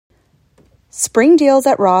Spring deals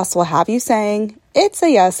at Ross will have you saying, it's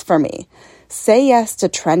a yes for me. Say yes to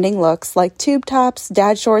trending looks like tube tops,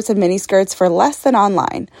 dad shorts, and miniskirts for less than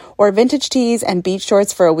online, or vintage tees and beach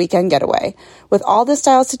shorts for a weekend getaway. With all the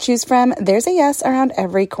styles to choose from, there's a yes around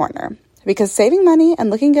every corner. Because saving money and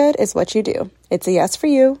looking good is what you do. It's a yes for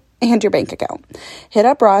you and your bank account. Hit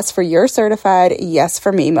up Ross for your certified yes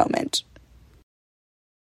for me moment.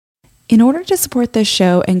 In order to support this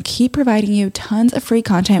show and keep providing you tons of free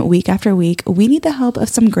content week after week, we need the help of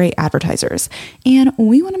some great advertisers. And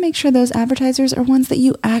we want to make sure those advertisers are ones that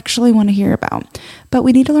you actually want to hear about. But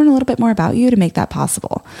we need to learn a little bit more about you to make that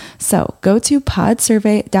possible. So go to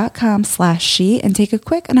podsurvey.com/she and take a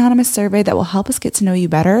quick anonymous survey that will help us get to know you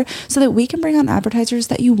better so that we can bring on advertisers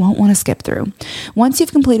that you won't want to skip through. Once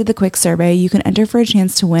you've completed the quick survey, you can enter for a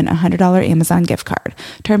chance to win a $100 Amazon gift card.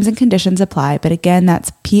 Terms and conditions apply, but again,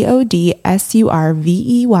 that's podsurvey.com/she.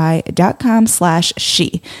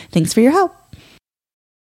 Thanks for your help.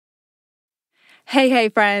 Hey,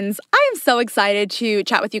 friends. I am so excited to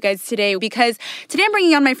chat with you guys today because today I'm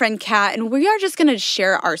bringing on my friend Kat, and we are just going to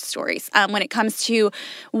share our stories when it comes to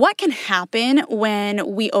what can happen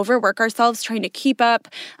when we overwork ourselves trying to keep up,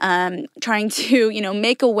 trying to,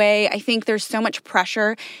 make a way. I think there's so much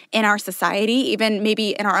pressure in our society, even maybe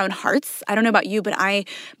in our own hearts. I don't know about you, but I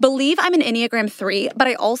believe I'm an Enneagram 3, but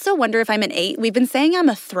I also wonder if I'm an 8. We've been saying I'm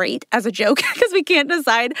a 3 as a joke because we can't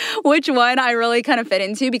decide which one I really kind of fit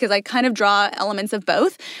into because I kind of draw elements of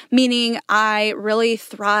both, meaning I really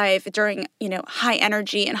thrive during, high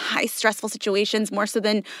energy and high stressful situations more so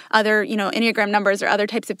than other, Enneagram numbers or other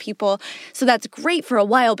types of people. So that's great for a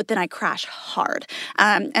while, but then I crash hard.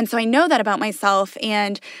 And so I know that about myself,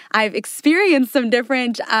 and I've experienced some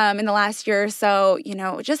different in the last year or so,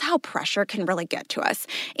 just how pressure can really get to us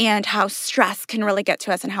and how stress can really get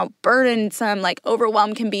to us and how burdensome,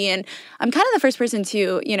 overwhelm can be. And I'm kind of the first person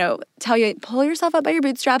to, tell you, pull yourself up by your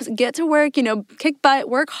bootstraps, get to work, kick butt,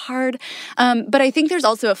 work hard. But I think there's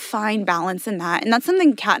also a fine balance in that. And that's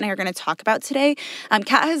something Kat and I are going to talk about today.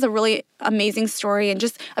 Kat has a really amazing story and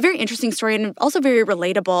just a very interesting story and also very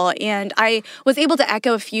relatable. And I was able to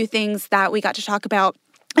echo a few things that we got to talk about.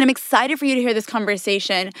 And I'm excited for you to hear this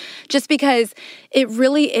conversation just because it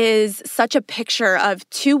really is such a picture of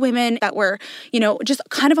two women that were, just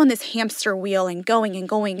kind of on this hamster wheel and going and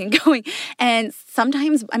going and going. And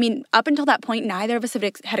sometimes, up until that point, neither of us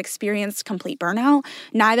had experienced complete burnout.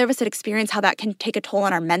 Neither of us had experienced how that can take a toll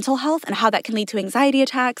on our mental health and how that can lead to anxiety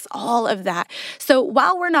attacks, all of that. So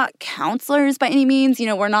while we're not counselors by any means,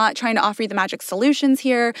 we're not trying to offer you the magic solutions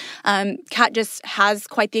here. Kat just has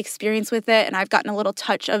quite the experience with it, and I've gotten a little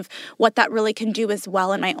touch of what that really can do as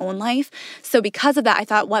well in my own life. So because of that, I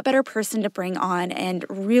thought, what better person to bring on and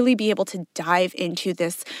really be able to dive into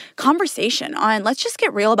this conversation on, let's just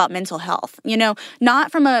get real about mental health,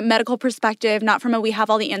 not from a medical perspective, not from a we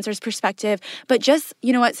have all the answers perspective, but just,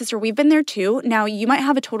 you know what, sister, we've been there too. Now, you might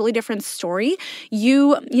have a totally different story.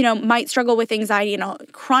 You might struggle with anxiety in a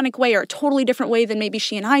chronic way or a totally different way than maybe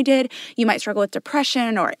she and I did. You might struggle with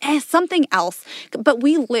depression or something else. But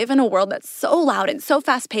we live in a world that's so loud and so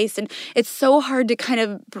fast-paced, and it's so hard to kind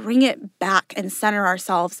of bring it back and center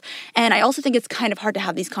ourselves. And I also think it's kind of hard to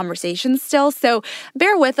have these conversations still. So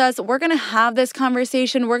bear with us. We're going to have this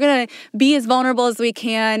conversation. We're going to be as vulnerable as we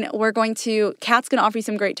can. Kat's going to offer you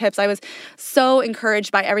some great tips. I was so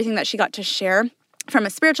encouraged by everything that she got to share, from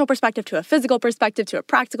a spiritual perspective to a physical perspective to a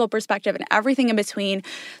practical perspective and everything in between.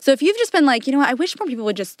 So if you've just been like, I wish more people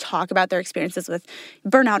would just talk about their experiences with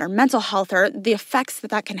burnout or mental health or the effects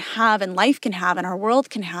that can have and life can have and our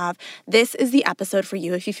world can have, this is the episode for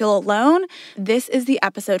you. If you feel alone, this is the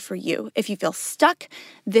episode for you. If you feel stuck,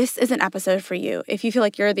 this is an episode for you. If you feel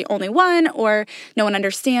like you're the only one or no one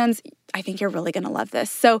understands, I think you're really going to love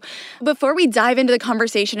this. So before we dive into the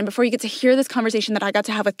conversation and before you get to hear this conversation that I got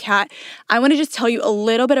to have with Kat, I want to just tell you a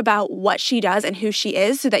little bit about what she does and who she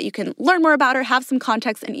is so that you can learn more about her, have some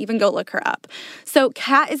context, and even go look her up. So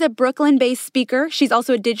Kat is a Brooklyn-based speaker. She's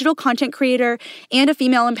also a digital content creator and a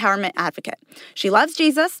female empowerment advocate. She loves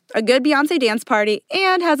Jesus, a good Beyonce dance party,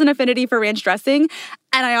 and has an affinity for ranch dressing.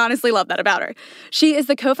 And I honestly love that about her. She is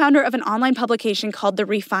the co-founder of an online publication called The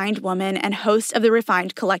Refined Woman and host of the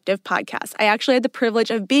Refined Collective podcast. I actually had the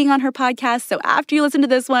privilege of being on her podcast, so after you listen to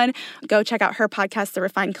this one, go check out her podcast, The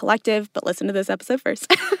Refined Collective, but listen to this episode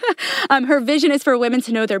first. Her vision is for women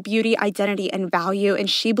to know their beauty, identity, and value, and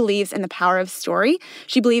she believes in the power of story.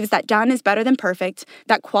 She believes that done is better than perfect,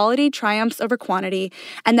 that quality triumphs over quantity,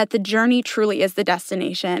 and that the journey truly is the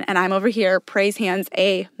destination. And I'm over here, praise hands,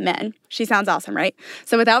 amen. She sounds awesome, right?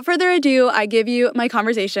 So without further ado, I give you my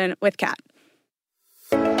conversation with Kat.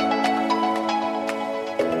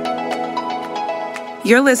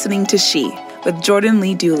 You're listening to She with Jordan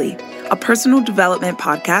Lee Dooley, a personal development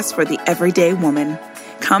podcast for the everyday woman.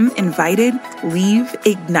 Come invited, leave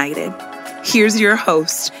ignited. Here's your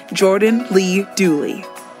host, Jordan Lee Dooley.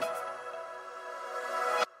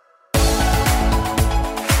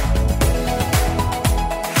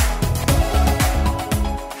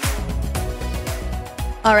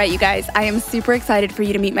 All right, you guys, I am super excited for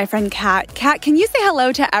you to meet my friend Kat. Kat, can you say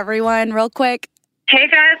hello to everyone real quick? Hey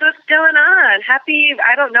guys, what's going on? Happy,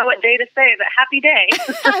 I don't know what day to say, but happy day.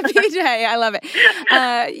 Happy day. I love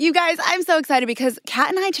it. You guys, I'm so excited because Kat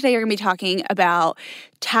and I today are going to be talking about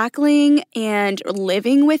tackling and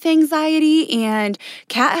living with anxiety. And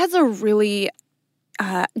Kat has a really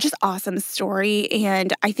just awesome story,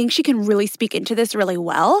 and I think she can really speak into this really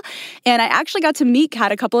well. And I actually got to meet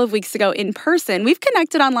Kat a couple of weeks ago in person. We've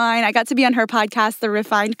connected online. I got to be on her podcast, The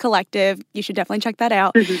Refined Collective. You should definitely check that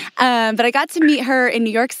out. But I got to meet her in New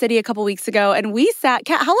York City a couple weeks ago, and we sat,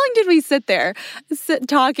 Kat, how long did we sit there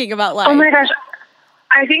talking about life? Oh my gosh,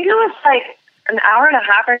 I think it was like an hour and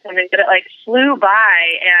a half or something, but it like flew by,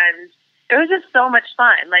 and it was just so much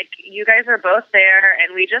fun. Like, you guys were both there,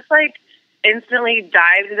 and we just like instantly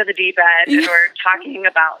dived into the deep end and we're talking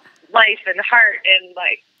about life and heart and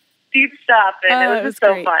like deep stuff, and it was just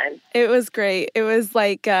so fun. It was great. It was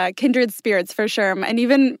like kindred spirits for sure. And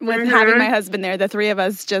even with having my husband there, the three of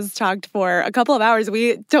us just talked for a couple of hours.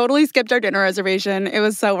 We totally skipped our dinner reservation. It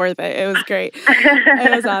was so worth it. It was great.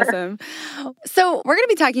 It was awesome. So we're going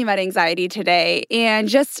to be talking about anxiety today and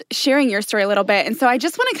just sharing your story a little bit. And so I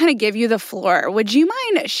just want to kind of give you the floor. Would you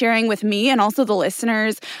mind sharing with me and also the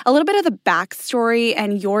listeners a little bit of the backstory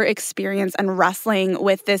and your experience and wrestling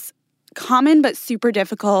with this common but super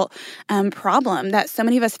difficult problem that so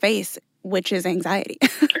many of us face, which is anxiety?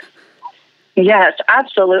 Yes,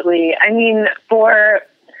 absolutely. I mean, for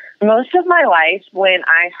most of my life, when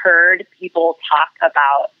I heard people talk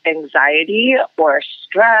about anxiety or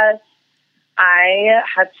stress, I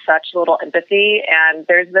had such little empathy. And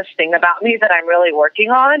there's this thing about me that I'm really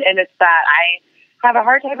working on, and it's that I have a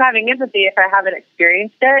hard time having empathy if I haven't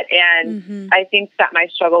experienced it. And I think that my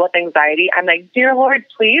struggle with anxiety, I'm like, dear Lord,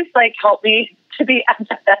 please like help me to be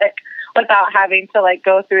empathetic without having to like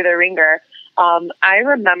go through the ringer. I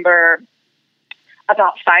remember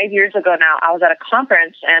about 5 years ago now, I was at a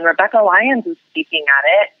conference and Rebecca Lyons was speaking at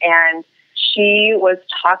it, and she was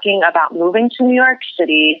talking about moving to New York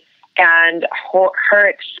City and her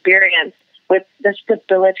experience with this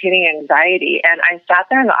debilitating anxiety. And I sat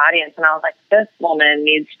there in the audience and I was like, this woman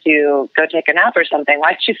needs to go take a nap or something.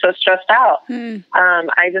 Why is she so stressed out?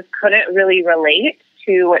 I just couldn't really relate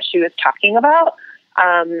to what she was talking about.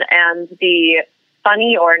 And the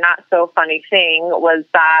funny or not so funny thing was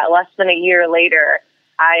that less than a year later,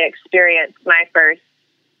 I experienced my first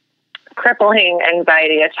crippling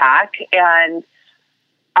anxiety attack. And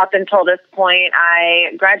up until this point,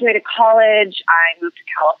 I graduated college, I moved to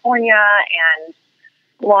California, and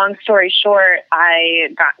long story short,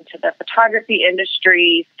 I got into the photography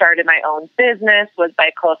industry, started my own business, was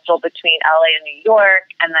bicoastal between LA and New York,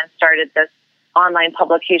 and then started this online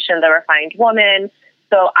publication, The Refined Woman.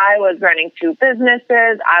 So I was running two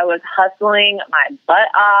businesses, I was hustling my butt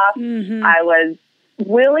off, I was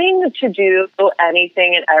willing to do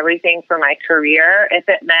anything and everything for my career. If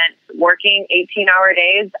it meant working 18-hour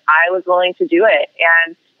days, I was willing to do it.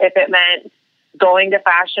 And if it meant going to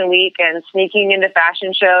Fashion Week and sneaking into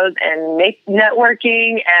fashion shows and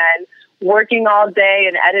networking and working all day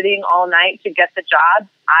and editing all night to get the job,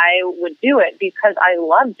 I would do it because I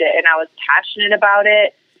loved it and I was passionate about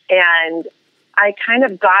it. And I kind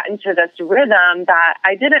of got into this rhythm that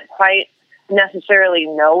I didn't quite necessarily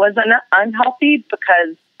know was unhealthy,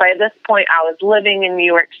 because by this point I was living in New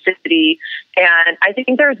York City, and I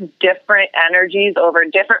think there's different energies over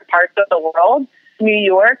different parts of the world. New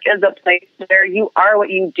York is a place where you are what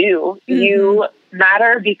you do. You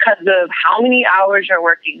matter because of how many hours you're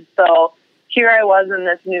working. So here I was in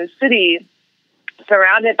this new city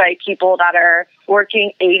surrounded by people that are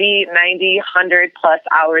working 80, 90, 100 plus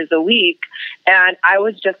hours a week, and I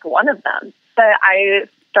was just one of them. But I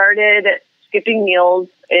started skipping meals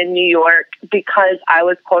in New York because I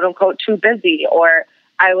was quote unquote too busy, or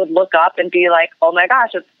I would look up and be like, oh my gosh,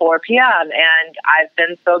 it's 4 p.m. and I've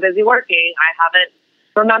been so busy working, I haven't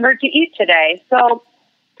remembered to eat today. So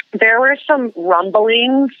there were some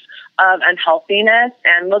rumblings of unhealthiness,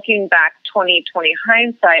 and looking back 20/20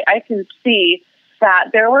 hindsight, I can see that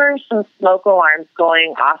there were some smoke alarms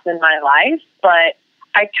going off in my life, but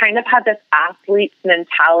I kind of had this athlete's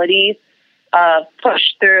mentality of push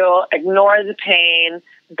through, ignore the pain,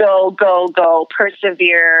 go,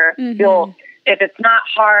 persevere. You'll if it's not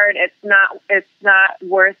hard, it's not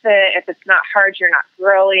worth it. If it's not hard, you're not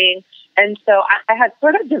growing. And so I had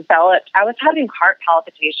sort of developed, I was having heart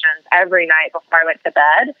palpitations every night before I went to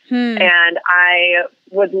bed. And I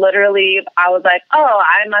was like, oh,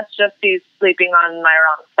 I must just be sleeping on my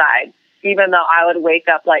wrong side. Even though I would wake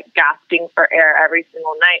up like gasping for air every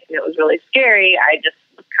single night and it was really scary, I just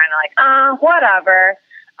was kind of like, whatever.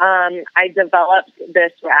 I developed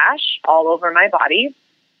this rash all over my body.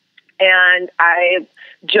 And I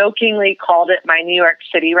jokingly called it my New York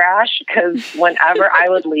City rash because whenever I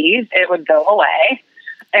would leave, it would go away.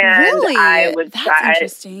 And really? I would That's try.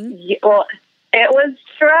 Interesting. Well, it was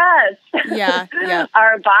stress. Yeah.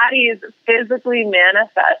 Our bodies physically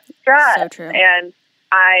manifest stress. So true. And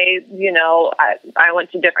I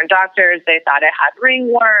went to different doctors. They thought I had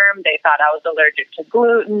ringworm. They thought I was allergic to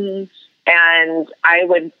gluten. And I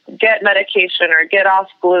would get medication or get off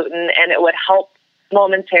gluten, and it would help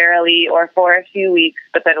momentarily or for a few weeks,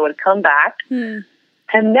 but then it would come back. And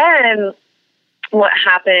then what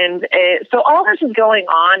happened is, so all this is going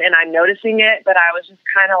on and I'm noticing it, but I was just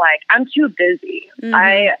kind of like, I'm too busy.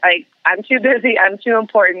 I'm too busy. I'm too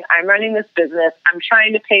important. I'm running this business. I'm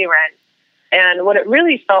trying to pay rent. And what it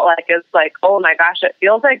really felt like is like, oh my gosh, it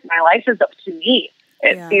feels like my life is up to me.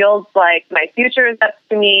 It feels like my future is up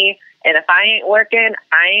to me. And if I ain't working,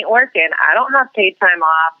 I ain't working. I don't have paid time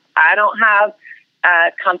off. I don't have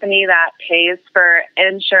a company that pays for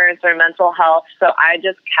insurance or mental health. So I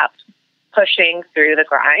just kept pushing through the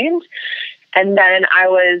grind. And then I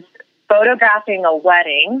was photographing a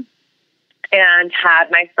wedding and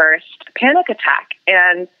had my first panic attack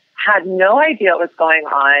and had no idea what was going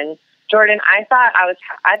on. Jordan, I thought I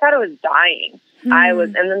was dying. I was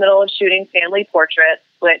in the middle of shooting family portraits,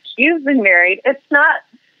 which you've been married. It's not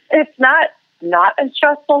a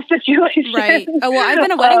stressful situation. Right. Oh, well, I've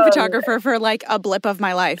been a wedding photographer for like a blip of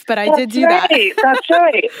my life, but I did do that. That's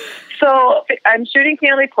right. So I'm shooting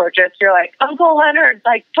family portraits. You're like, Uncle Leonard,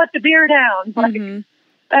 like, put the beer down. Like,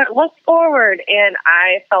 look forward. And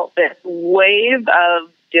I felt this wave of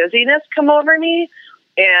dizziness come over me.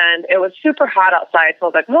 And it was super hot outside. So I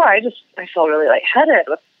was like, I feel really lightheaded.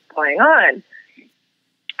 What's going on?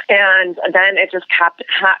 And then it just kept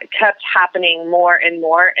happening more and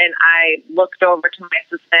more. And I looked over to my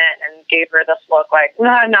assistant and gave her this look like, no,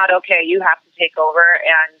 I'm not okay. You have to take over.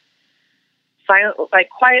 And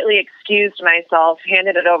quietly excused myself,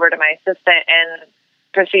 handed it over to my assistant, and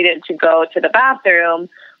proceeded to go to the bathroom,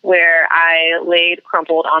 where I laid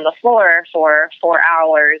crumpled on the floor for 4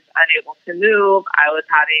 hours, unable to move. I was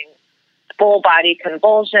having full body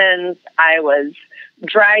convulsions. I was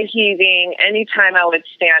dry heaving. Anytime I would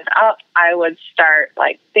stand up, I would start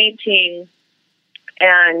like fainting.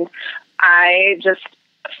 And I just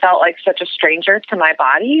felt like such a stranger to my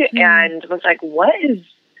body and was like, what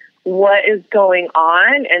is going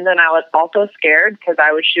on? And then I was also scared because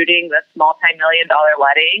I was shooting this multi-million-dollar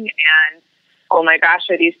wedding, and oh my gosh,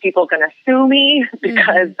 are these people going to sue me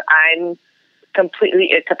because I'm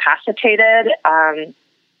completely incapacitated?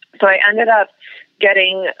 So I ended up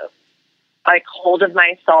getting like hold of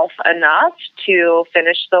myself enough to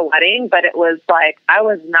finish the wedding, but it was like I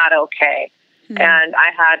was not okay. And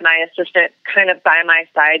I had my assistant kind of by my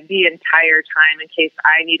side the entire time in case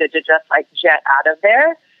I needed to just like jet out of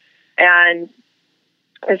there. And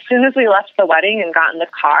as soon as we left the wedding and got in the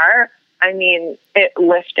car, I mean, it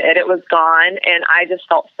lifted. It was gone, and I just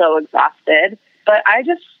felt so exhausted. But I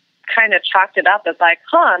just kind of chalked it up as like,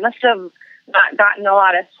 I must have not gotten a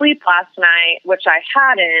lot of sleep last night, which I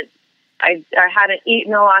hadn't. I hadn't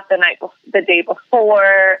eaten a lot the day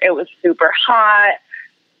before. It was super hot.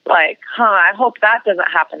 Like, I hope that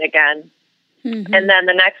doesn't happen again. And then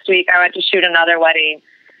the next week, I went to shoot another wedding,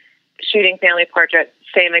 shooting family portraits.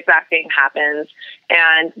 Same exact thing happens.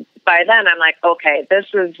 And by then I'm like, okay, this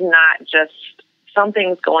is not just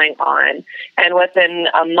something's going on. And within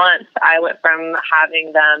a month, I went from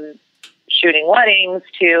having them shooting weddings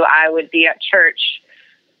to I would be at church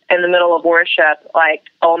in the middle of worship, like,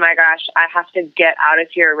 oh my gosh, I have to get out of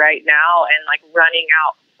here right now, and like running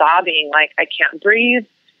out, sobbing, like I can't breathe.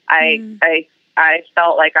 I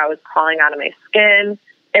felt like I was crawling out of my skin.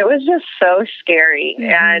 It was just so scary.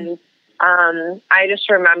 And I just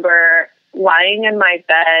remember lying in my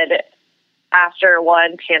bed after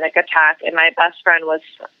one panic attack, and my best friend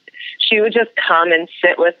she would just come and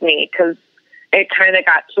sit with me because it kind of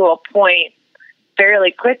got to a point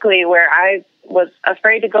fairly quickly where I was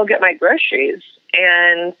afraid to go get my groceries,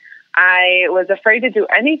 and I was afraid to do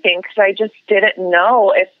anything because I just didn't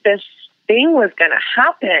know if this thing was going to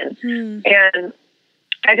happen. And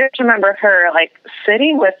I just remember her like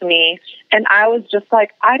sitting with me, and I was just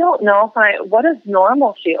like, I don't know what does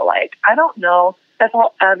normal feel like? I don't know if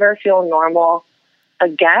I'll ever feel normal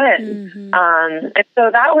again. And so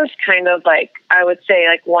that was kind of like, I would say,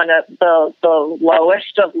 like one of the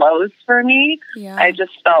lowest of lows for me. Yeah. I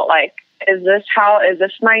just felt like, is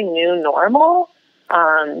this my new normal?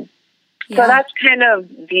 So that's kind of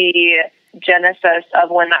the genesis of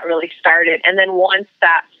when that really started. And then once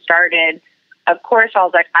that started, of course, I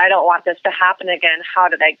was like, I don't want this to happen again. How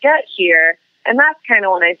did I get here? And that's kind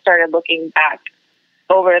of when I started looking back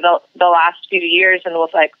over the last few years and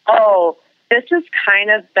was like, oh, this has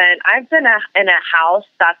kind of been, I've been in a house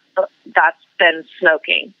that's been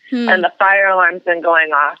smoking and the fire alarm's been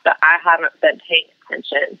going off, but I haven't been paying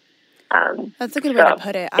attention. That's a good way to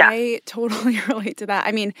put it. Yeah. I totally relate to that.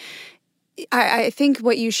 I mean, I think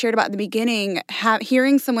what you shared about in the beginning,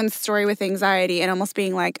 hearing someone's story with anxiety and almost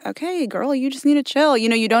being like, okay, girl, you just need to chill. You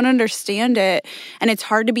know, you don't understand it. And it's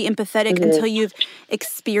hard to be empathetic until you've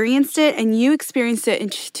experienced it. And you experienced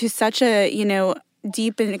it to such a, you know,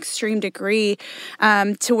 deep and extreme degree,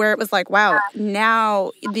 to where it was like, wow,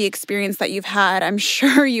 now the experience that you've had, I'm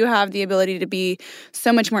sure you have the ability to be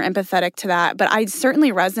so much more empathetic to that. But I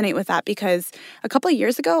certainly resonate with that because a couple of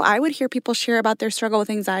years ago, I would hear people share about their struggle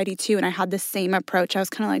with anxiety too. And I had the same approach. I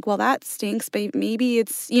was kind of like, well, that stinks, but maybe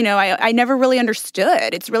it's, you know, I never really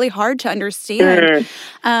understood. It's really hard to understand.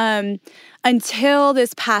 Until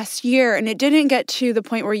this past year, and it didn't get to the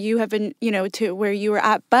point where you have been, you know, to where you were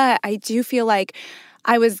at, but I do feel like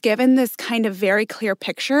I was given this kind of very clear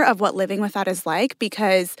picture of what living with that is like,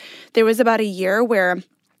 because there was about a year where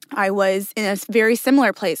I was in a very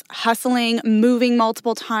similar place, hustling, moving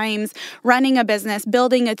multiple times, running a business,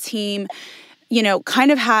 building a team, you know, kind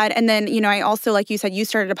of had, and then, you know, I also, like you said, you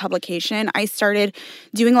started a publication. I started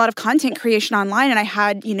doing a lot of content creation online, and I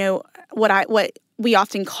had, you know, what we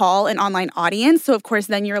often call an online audience. So, of course,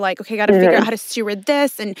 then you're like, okay, got to figure out how to steward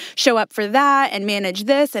this and show up for that and manage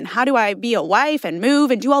this. And how do I be a wife and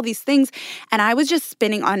move and do all these things? And I was just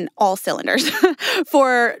spinning on all cylinders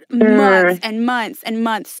for months and months and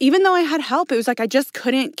months. Even though I had help, it was like I just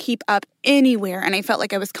couldn't keep up anywhere. And I felt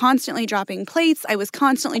like I was constantly dropping plates. I was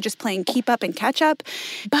constantly just playing keep up and catch up.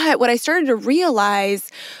 But what I started to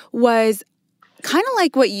realize was kind of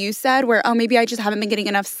like what you said, where, oh, maybe I just haven't been getting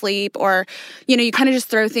enough sleep, or, you know, you kind of just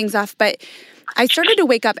throw things off. But I started to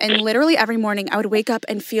wake up, and literally every morning I would wake up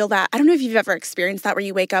and feel that. I don't know if you've ever experienced that, where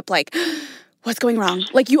you wake up like, what's going wrong?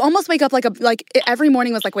 Like, you almost wake up like every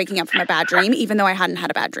morning was like waking up from a bad dream, even though I hadn't had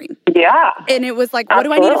a bad dream. Yeah. And it was like, what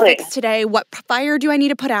do I need to fix today? What fire do I need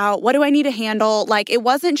to put out? What do I need to handle? Like, it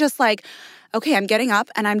wasn't just like, okay, I'm getting up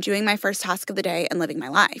and I'm doing my first task of the day and living my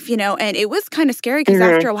life, you know? And it was kind of scary because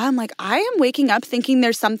after a while, I'm like, I am waking up thinking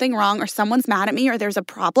there's something wrong or someone's mad at me or there's a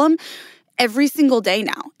problem every single day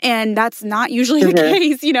now. And that's not usually the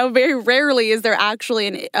case. You know, very rarely is there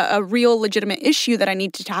actually a real legitimate issue that I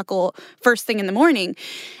need to tackle first thing in the morning.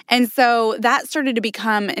 And so that started to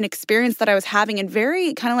become an experience that I was having, and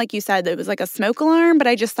very kind of like you said, it was like a smoke alarm, but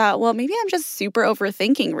I just thought, well, maybe I'm just super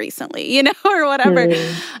overthinking recently, you know, or whatever.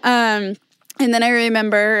 And then I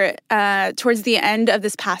remember towards the end of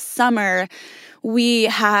this past summer, we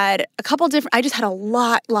had a couple different, I just had a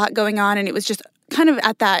lot going on, and it was just kind of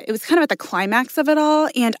at the climax of it all.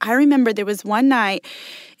 And I remember there was one night,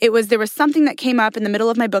 there was something that came up in the middle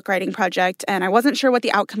of my book writing project, and I wasn't sure what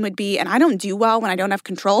the outcome would be. And I don't do well when I don't have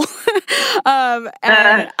control. And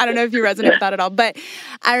I don't know if you resonate with that at all, but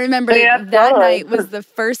I remember that night was the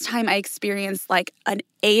first time I experienced like an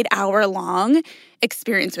 8-hour-long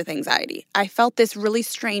experience with anxiety. I felt this really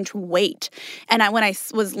strange weight. And when I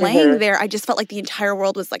was laying there, I just felt like the entire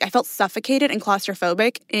world was like, I felt suffocated and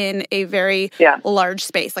claustrophobic in a very large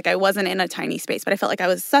space. Like, I wasn't in a tiny space, but I felt like I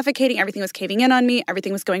was suffocating. Everything was caving in on me.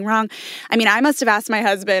 Everything was going wrong. I mean, I must have asked my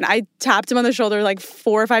husband. I tapped him on the shoulder like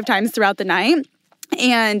 4 or 5 times throughout the night.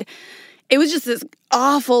 And it was just this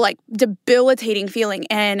awful, like, debilitating feeling.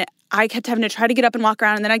 And I kept having to try to get up and walk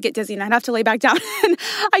around, and then I'd get dizzy and I'd have to lay back down. And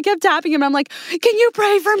I kept tapping him. I'm like, can you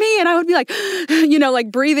pray for me? And I would be like, you know, like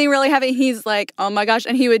breathing really heavy. He's like, oh my gosh.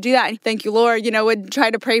 And he would do that. And thank you, Lord, you know, would try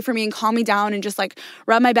to pray for me and calm me down and just like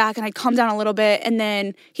rub my back, and I'd calm down a little bit. And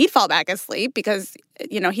then he'd fall back asleep because,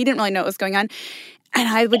 you know, he didn't really know what was going on. And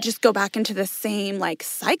I would just go back into the same like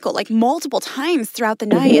cycle, like multiple times throughout the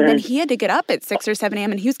night. And then he had to get up at 6 or 7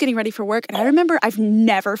 a.m. and he was getting ready for work. And I remember, I've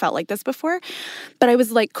never felt like this before, but I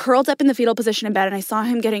was like curled up in the fetal position in bed, and I saw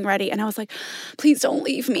him getting ready, and I was like, please don't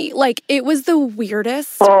leave me. Like, it was the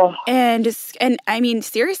weirdest. And I mean,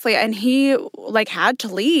 seriously, and he like had to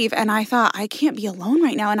leave, and I thought, I can't be alone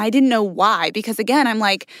right now. And I didn't know why, because again, I'm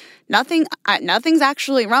like, nothing's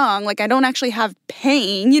actually wrong. Like, I don't actually have pain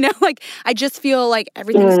decaying, like I just feel like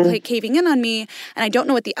everything's like caving in on me, and I don't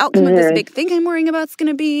know what the outcome of this big thing I'm worrying about is going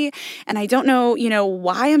to be, and I don't know,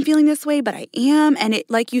 why I'm feeling this way, but I am. And it,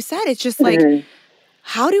 like you said, it's just like,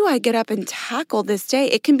 how do I get up and tackle this day?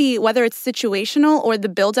 It can be whether it's situational or the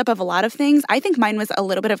buildup of a lot of things. I think mine was a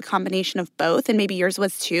little bit of a combination of both, and maybe yours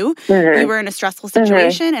was too. You were in a stressful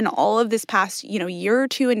situation, and all of this past, year or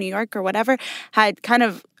two in New York or whatever had kind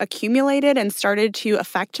of accumulated and started to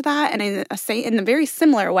affect that. And in a very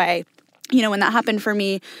similar way, when that happened for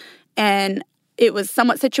me, and it was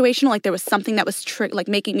somewhat situational, like there was something that was like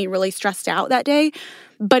making me really stressed out that day.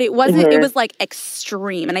 But it wasn't, it was like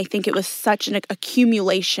extreme. And I think it was such an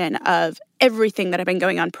accumulation of everything that had been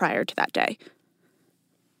going on prior to that day.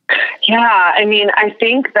 Yeah. I mean, I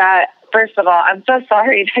think that, first of all, I'm so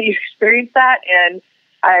sorry that you experienced that. And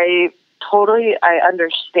I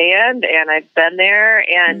understand, and I've been there.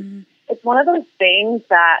 And it's one of those things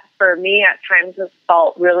that for me at times has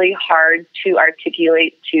felt really hard to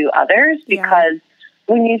articulate to others, because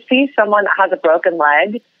when you see someone that has a broken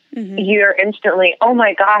leg, you're instantly, oh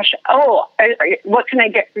my gosh, what can I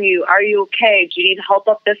get for you? Are you okay? Do you need help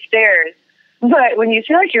up the stairs? But when you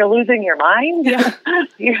feel like you're losing your mind,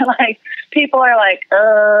 you're like, people are like,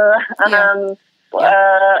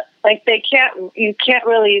 like you can't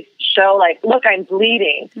really show like, look, I'm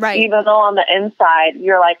bleeding. Right. Even though on the inside,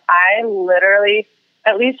 you're like, I literally,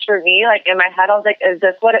 at least for me, like in my head, I was like, is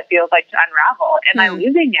this what it feels like to unravel? Am I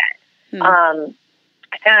losing it?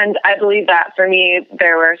 And I believe that for me,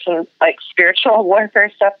 there were some like spiritual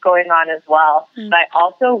warfare stuff going on as well. But I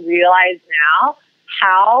also realize now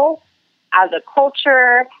how, as a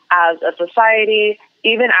culture, as a society,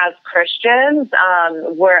 even as Christians,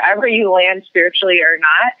 wherever you land spiritually or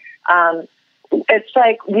not, it's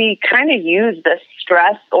like we kind of use this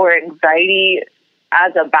stress or anxiety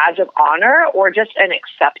as a badge of honor or just an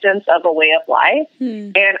acceptance of a way of life.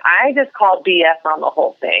 And I just call BS on the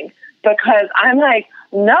whole thing, because I'm like,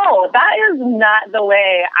 no, that is not the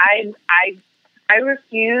way. I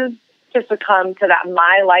refuse to succumb to that.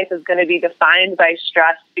 My life is going to be defined by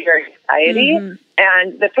stress, fear, anxiety.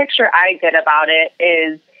 And the picture I get about it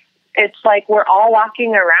is, it's like we're all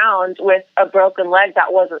walking around with a broken leg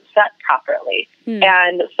that wasn't set properly.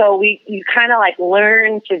 And so you kind of like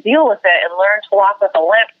learn to deal with it and learn to walk with a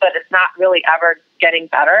limp, but it's not really ever getting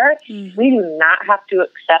better. We do not have to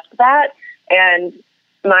accept that. And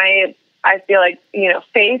I feel like,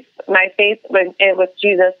 my faith with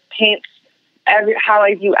Jesus paints how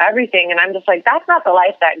I view everything. And I'm just like, that's not the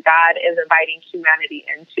life that God is inviting humanity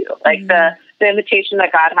into. Like the invitation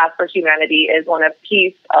that God has for humanity is one of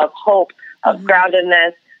peace, of hope, of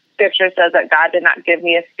groundedness. Scripture says that God did not give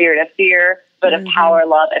me a spirit of fear, but of power,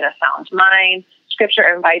 love, and a sound mind. Scripture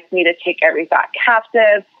invites me to take every thought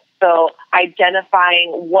captive. So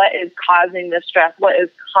identifying what is causing the stress, what is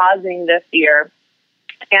causing the fear,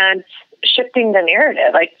 and shifting the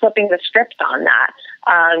narrative, like flipping the script on that.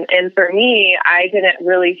 And for me, I didn't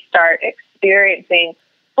really start experiencing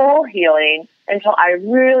full healing until I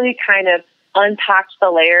really kind of unpacked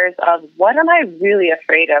the layers of what am I really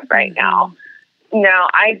afraid of right now. Now,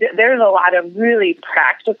 there's a lot of really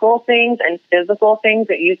practical things and physical things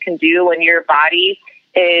that you can do when your body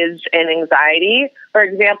is in anxiety. For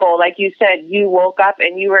example, like you said, you woke up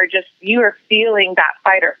and you were feeling that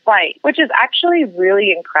fight or flight, which is actually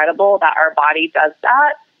really incredible that our body does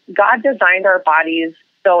that. God designed our bodies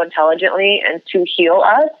so intelligently and to heal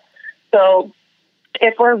us. So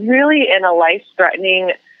if we're really in a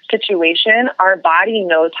life-threatening situation, our body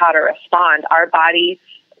knows how to respond. Our body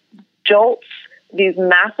jolts these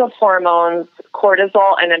massive hormones,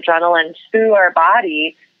 cortisol and adrenaline, through our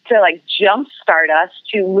body to like jumpstart us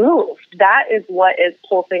to move. That is what is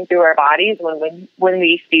pulsing through our bodies when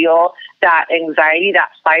we feel that anxiety, that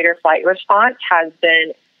fight or flight response has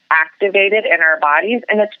been activated in our bodies,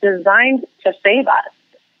 and it's designed to save us.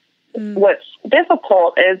 What's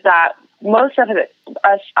difficult is that most of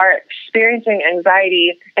us are experiencing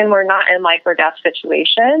anxiety and we're not in life or death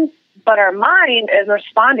situations, but our mind is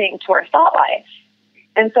responding to our thought life.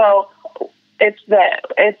 And so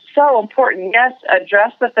it's so important. Yes,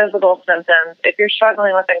 address the physical symptoms. If you're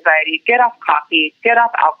struggling with anxiety, get off coffee, get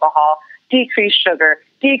off alcohol, decrease sugar,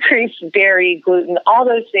 decrease dairy, gluten. All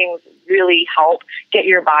those things really help get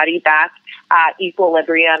your body back at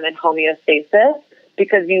equilibrium and homeostasis,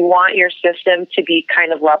 because you want your system to be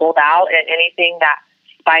kind of leveled out, and anything that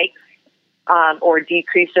spikes or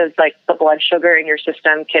decreases like the blood sugar in your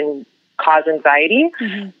system can cause anxiety.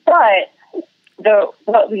 But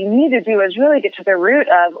what we need to do is really get to the root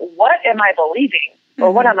of what am I believing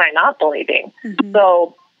or what am I not believing.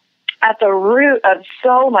 So at the root of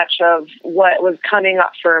so much of what was coming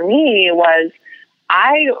up for me was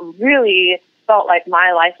I really felt like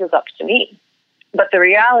my life was up to me. But the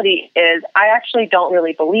reality is I actually don't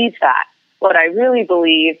really believe that. What I really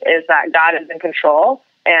believe is that God is in control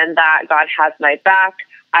and that God has my back.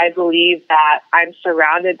 I believe that I'm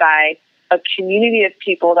surrounded by a community of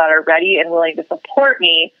people that are ready and willing to support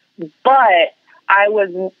me, but I was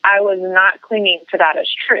not clinging to that as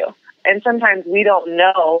true. And sometimes we don't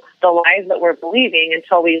know the lies that we're believing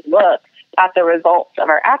until we look at the results of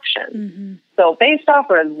our actions. Mm-hmm. So based off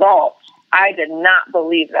results, I did not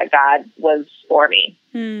believe that God was for me.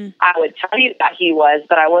 I would tell you that he was,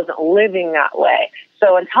 but I wasn't living that way.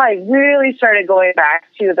 So until I really started going back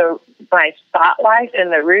to my thought life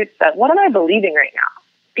and the roots of what am I believing right now?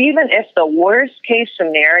 Even if the worst case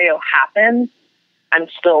scenario happens, I'm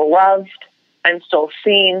still loved, I'm still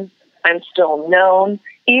seen, I'm still known.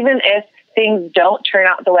 Even if things don't turn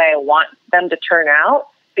out the way I want them to turn out,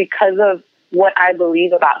 because of what I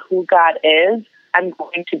believe about who God is, I'm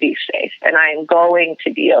going to be safe and I'm going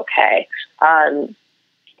to be okay.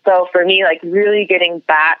 So for me, like really getting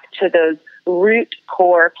back to those root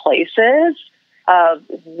core places of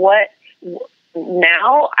what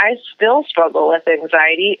now I still struggle with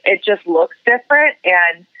anxiety. It just looks different.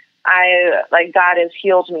 And God has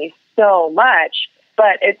healed me so much,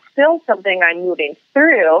 but it's still something I'm moving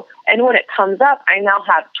through. And when it comes up, I now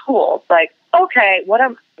have tools like, okay, what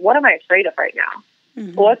am I afraid of right now?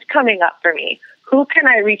 Mm-hmm. What's coming up for me? Who can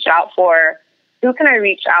I reach out for? Who can I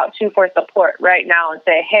reach out to for support right now and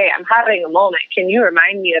say, hey, I'm having a moment. Can you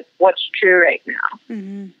remind me of what's true right now?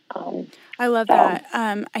 Mm-hmm. I love that.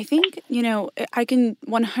 I think, I can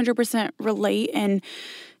 100% relate. And,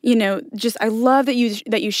 I love that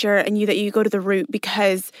you share it and that you go to the root,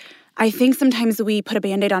 because I think sometimes we put a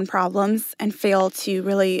Band-Aid on problems and fail to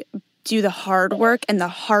really do the hard work and the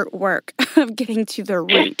heart work of getting to the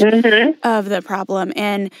root of the problem.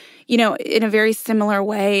 And, in a very similar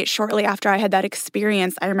way, shortly after I had that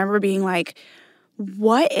experience, I remember being like,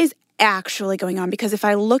 what is actually going on? Because if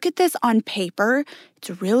I look at this on paper,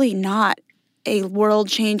 it's really not a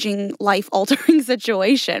world-changing, life-altering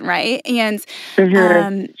situation, right? And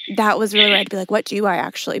that was really right to be like, what do I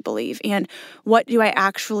actually believe? And what do I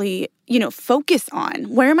actually, focus on?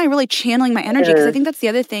 Where am I really channeling my energy? Because I think that's the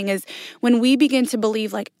other thing is when we begin to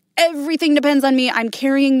believe like, everything depends on me, I'm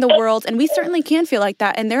carrying the world, and we certainly can feel like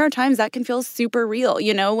that. And there are times that can feel super real,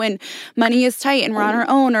 when money is tight and we're on our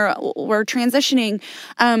own or we're transitioning.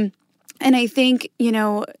 And I think,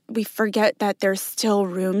 we forget that there's still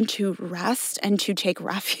room to rest and to take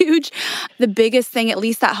refuge. The biggest thing, at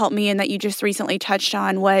least that helped me and that you just recently touched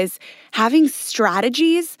on, was having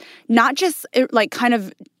strategies, not just like kind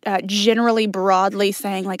of generally broadly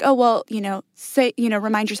saying like, oh, well,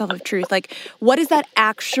 remind yourself of truth. Like, what does that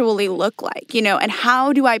actually look like? And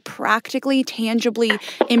how do I practically, tangibly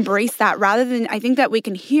embrace that rather than, I think that we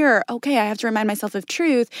can hear, okay, I have to remind myself of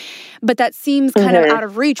truth, but that seems kind of out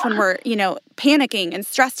of reach when we're, panicking and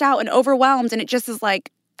stressed out and overwhelmed. And it just is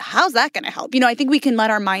like, how's that going to help? I think we can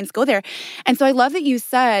let our minds go there. And so I love that you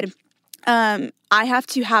said, I have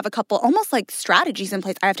to have a couple almost like strategies in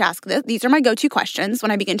place. I have to ask this. These are my go-to questions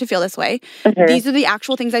when I begin to feel this way. These are the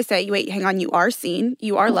actual things I say. Wait, hang on. You are seen.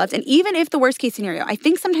 You are loved. And even if the worst case scenario, I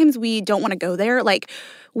think sometimes we don't want to go there. Like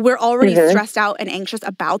we're already stressed out and anxious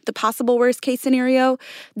about the possible worst case scenario,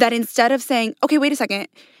 that instead of saying, okay, wait a second,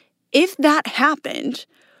 if that happened,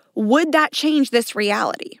 would that change this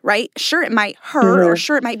reality, right? Sure, it might hurt, or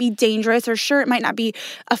sure, it might be dangerous, or sure, it might not be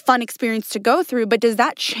a fun experience to go through, but does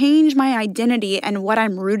that change my identity and what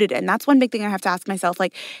I'm rooted in? That's one big thing I have to ask myself.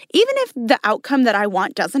 Like, even if the outcome that I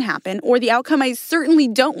want doesn't happen, or the outcome I certainly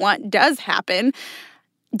don't want does happen,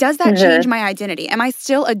 does that change my identity? Am I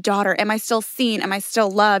still a daughter? Am I still seen? Am I still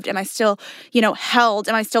loved? Am I still, held?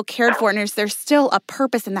 Am I still cared for? And is there still a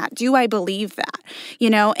purpose in that? Do I believe that?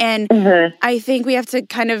 And I think we have to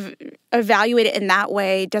kind of evaluate it in that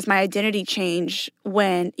way. Does my identity change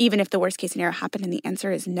even if the worst case scenario happened? And the answer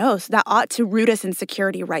is no. So that ought to root us in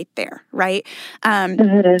security right there, right?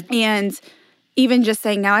 And even just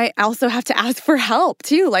saying now I also have to ask for help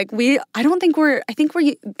too. Like I think we're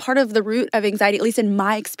part of the root of anxiety, at least in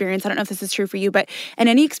my experience. I don't know if this is true for you, but in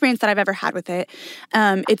any experience that I've ever had with it,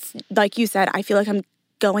 it's like you said, I feel like I'm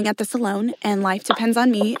going at this alone and life depends on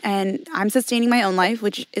me and I'm sustaining my own life,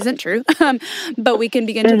 which isn't true. But we can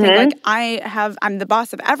begin to think like I'm the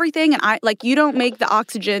boss of everything and you don't make the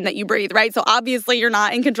oxygen that you breathe, right? So obviously you're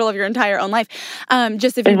not in control of your entire own life.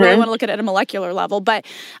 Just if you really want to look at it at a molecular level. But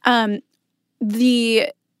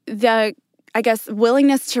the I guess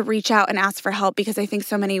willingness to reach out and ask for help, because I think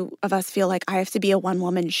so many of us feel like I have to be a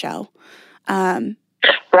one-woman show.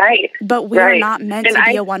 Right. But we are not meant to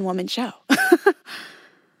be a one-woman show.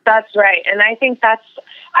 That's right. And I think that's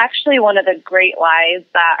actually one of the great lies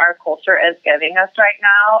that our culture is giving us right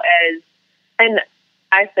now is, and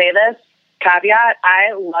I say this, caveat,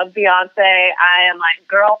 I love Beyonce. I am like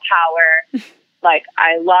girl power. Like,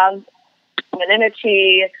 I love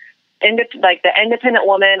femininity, like the independent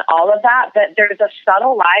woman, all of that. But there's a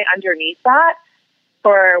subtle lie underneath that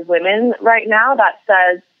for women right now that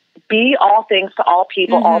says, be all things to all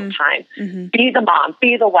people all the time. Be the mom,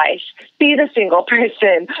 be the wife, be the single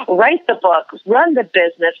person, write the book, run the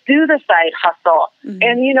business, do the side hustle.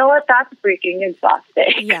 And you know what? That's freaking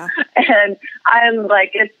exhausting. Yeah. And I'm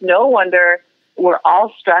like, it's no wonder we're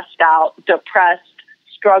all stressed out, depressed,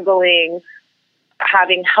 struggling,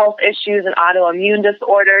 having health issues and autoimmune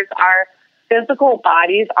disorders. Our physical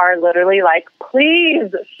bodies are literally like,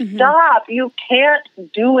 please stop. You can't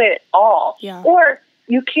do it all. Yeah. Or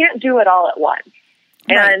you can't do it all at once.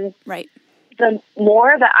 And the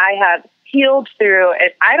more that I have healed through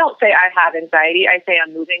it, I don't say I have anxiety. I say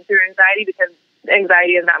I'm moving through anxiety, because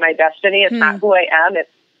anxiety is not my destiny. It's not who I am.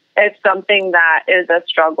 It's something that is a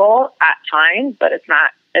struggle at times, but it's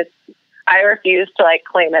not. I refuse to like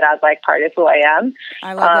claim it as like part of who I am.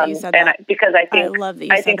 I love that you said that. Because I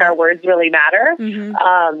think our words really matter.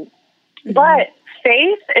 But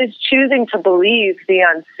faith is choosing to believe the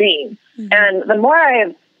unseen. And the more I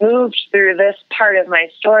have moved through this part of my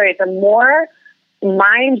story, the more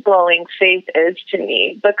mind-blowing faith is to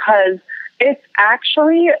me, because it's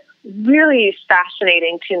actually really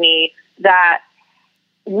fascinating to me that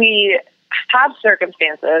we have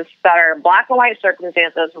circumstances that are black and white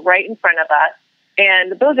circumstances right in front of us,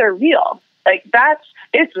 and those are real. Like,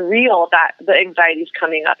 it's real that the anxiety is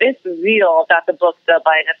coming up. It's real that the book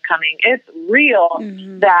deadline is coming. It's real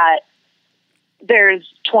that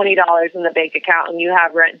there's $20 in the bank account and you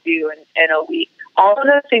have rent due in a week. All of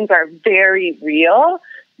those things are very real,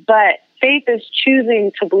 but faith is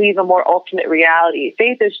choosing to believe a more ultimate reality.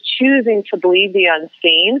 Faith is choosing to believe the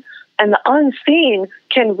unseen, and the unseen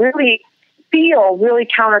can really feel really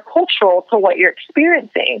countercultural to what you're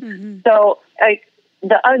experiencing. So, like,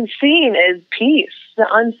 the unseen is peace. The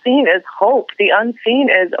unseen is hope. The unseen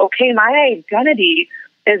is, okay, my identity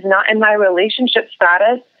is not in my relationship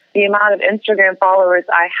status, the amount of Instagram followers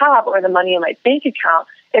I have, or the money in my bank account.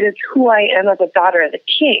 It is who I am as a daughter of the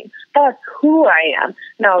King. That's who I am.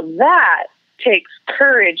 Now, that takes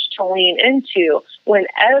courage to lean into when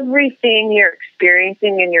everything you're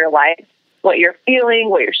experiencing in your life, what you're feeling,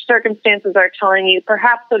 what your circumstances are telling you,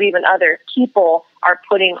 perhaps what even other people are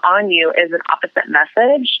putting on you, is an opposite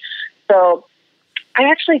message. So I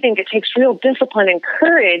actually think it takes real discipline and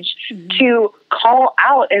courage to call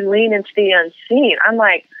out and lean into the unseen. I'm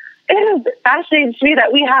like, it is fascinating to me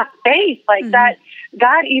that we have faith like that.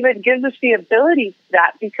 God even gives us the ability to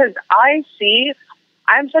that, because I'm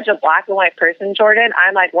such a black and white person, Jordan.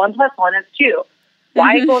 I'm like, 1 + 1 is 2.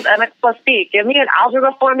 Y equals mx plus b. Give me an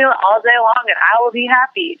algebra formula all day long and I will be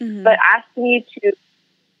happy. But ask me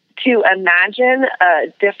to imagine a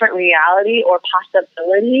different reality or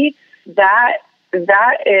possibility, that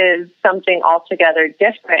is something altogether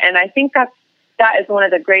different. And I think that is one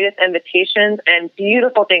of the greatest invitations and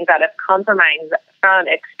beautiful things that have come from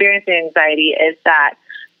experiencing anxiety, is that,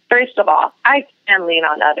 first of all, I can lean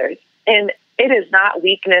on others. And it is not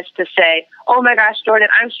weakness to say, oh my gosh, Jordan,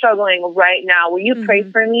 I'm struggling right now. Will you pray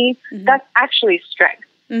for me? That's actually strength.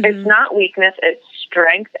 It's not weakness, it's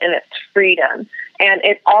strength, and it's freedom. And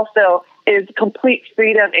it also is complete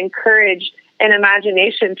freedom and courage and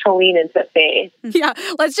imagination to lean into faith. Yeah,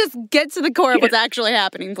 let's just get to the core of what's actually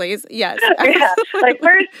happening, please. Yes. Like,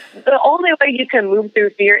 first, the only way you can move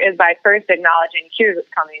through fear is by first acknowledging, here's what's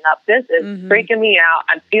coming up. This is freaking me out.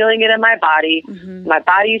 I'm feeling it in my body. My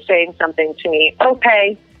body's saying something to me.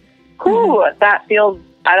 Okay, that feels,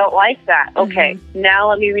 I don't like that. Okay, now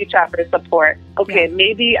let me reach out for support. Okay,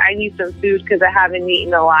 maybe I need some food because I haven't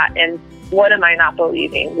eaten a lot. And what am I not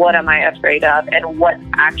believing? What am I afraid of? And what's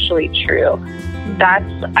actually true? That's,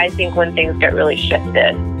 I think, when things get really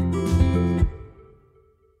shifted.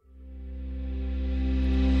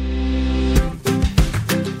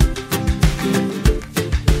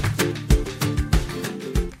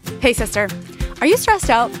 Hey, sister. Are you stressed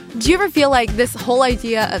out? Do you ever feel like this whole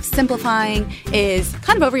idea of simplifying is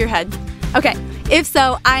kind of over your head? Okay, if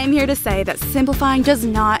so, I am here to say that simplifying does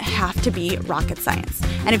not have to be rocket science.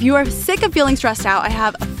 And if you are sick of feeling stressed out, I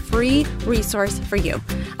have a free resource for you.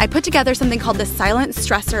 I put together something called the Silent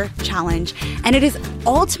Stressor Challenge, and it is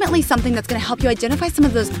ultimately something that's going to help you identify some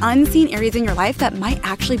of those unseen areas in your life that might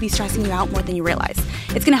actually be stressing you out more than you realize.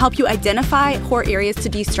 It's going to help you identify core areas to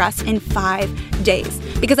de-stress in 5 days,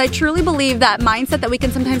 because I truly believe that mindset that we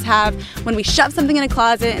can sometimes have when we shove something in a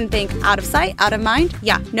closet and think out of sight, out of mind.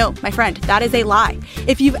 Yeah, no, my friend, that is a lie.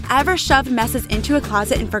 If you've ever shoved messes into a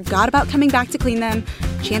closet and forgot about coming back to clean them,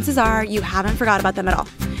 chances are you haven't forgot about them at all.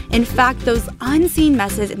 In fact, those unseen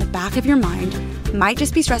messes in the back of your mind might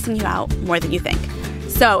just be stressing you out more than you think.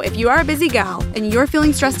 So if you are a busy gal and you're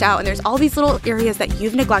feeling stressed out and there's all these little areas that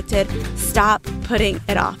you've neglected, stop putting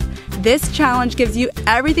it off. This challenge gives you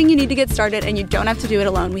everything you need to get started, and you don't have to do it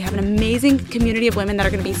alone. We have an amazing community of women that are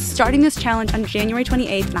going to be starting this challenge on January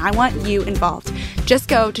 28th, and I want you involved. Just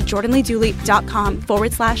go to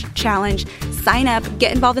jordanleedooley.com/challenge, sign up,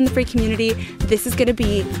 get involved in the free community. This is going to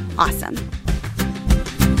be awesome.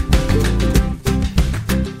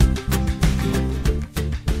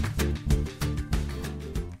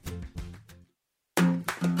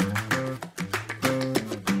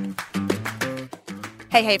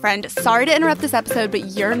 Hey, friend. Sorry to interrupt this episode,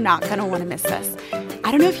 but you're not going to want to miss this.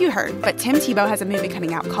 I don't know if you heard, but Tim Tebow has a movie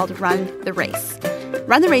coming out called Run the Race.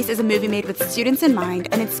 Run the Race is a movie made with students in mind,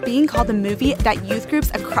 and it's being called the movie that youth groups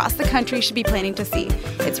across the country should be planning to see.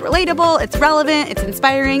 It's relatable, it's relevant, it's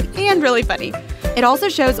inspiring, and really funny. It also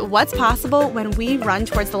shows what's possible when we run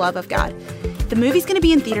towards the love of God. The movie's going to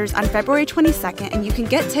be in theaters on February 22nd, and you can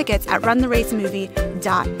get tickets at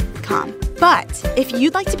runtheracemovie.com. But if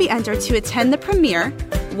you'd like to be entered to attend the premiere,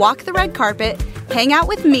 walk the red carpet, hang out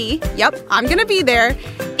with me, yep, I'm going to be there,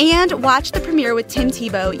 and watch the premiere with Tim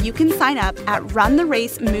Tebow, you can sign up at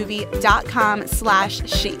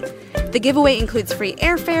runtheracemovie.com/she. The giveaway includes free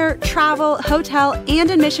airfare, travel, hotel, and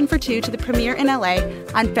admission for two to the premiere in LA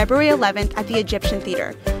on February 11th at the Egyptian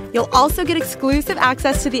Theater. You'll also get exclusive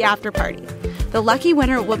access to the after party. The lucky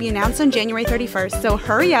winner will be announced on January 31st, so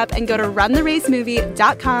hurry up and go to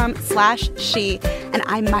runtheracemovie.com/she, and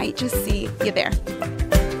I might just see you there.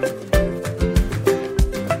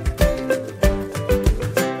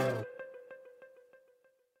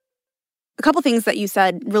 A couple things that you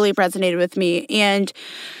said really resonated with me, and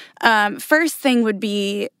first thing would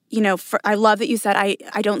be, I love that you said, I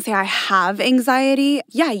don't say I have anxiety.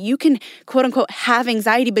 Yeah, you can quote unquote have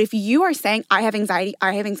anxiety, but if you are saying I have anxiety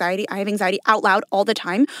out loud all the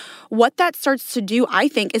time, what that starts to do, I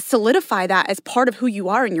think, is solidify that as part of who you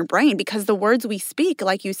are in your brain, because the words we speak,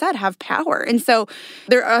 like you said, have power. And so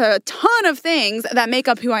there are a ton of things that make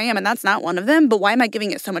up who I am, and that's not one of them, but why am I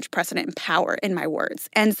giving it so much precedent and power in my words?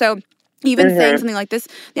 And so even saying something like this,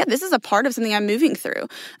 yeah, this is a part of something I'm moving through,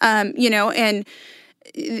 and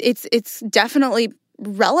it's definitely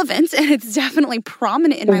relevant and it's definitely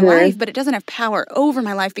prominent in my life, but it doesn't have power over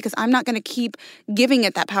my life because I'm not going to keep giving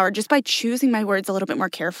it that power. Just by choosing my words a little bit more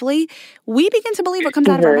carefully, we begin to believe what comes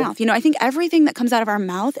out of our mouth. I think everything that comes out of our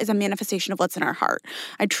mouth is a manifestation of what's in our heart.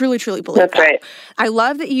 I truly, truly believe that. Right. I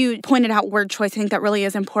love that you pointed out word choice. I think that really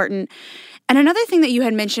is important. And another thing that you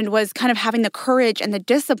had mentioned was kind of having the courage and the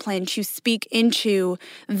discipline to speak into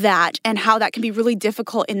that and how that can be really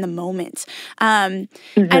difficult in the moment. And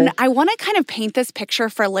I want to kind of paint this picture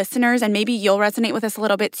for listeners, and maybe you'll resonate with this a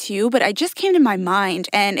little bit too, but it just came to my mind,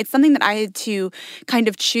 and it's something that I had to kind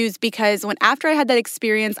of choose because after I had that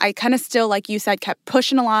experience, I kind of still, like you said, kept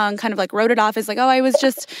pushing along, kind of like wrote it off as like, oh, I was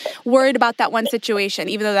just worried about that one situation,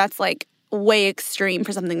 even though that's like way extreme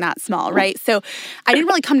for something that small, right? So I didn't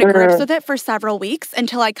really come to grips with it for several weeks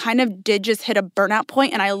until I kind of did just hit a burnout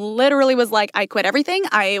point, and I literally was like, I quit everything.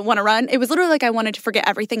 I want to run. It was literally like I wanted to forget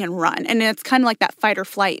everything and run. And it's kind of like that fight or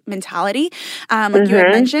flight mentality, like you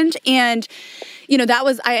had mentioned. And,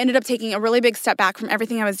 I ended up taking a really big step back from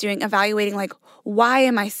everything I was doing, evaluating like, why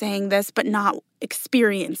am I saying this but not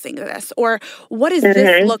experiencing this? Or what does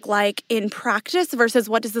this look like in practice versus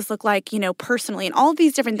what does this look like, personally? And all of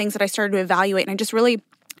these different things that I started to evaluate. And I just really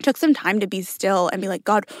took some time to be still and be like,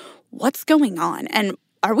 God, what's going on? And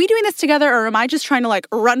are we doing this together, or am I just trying to like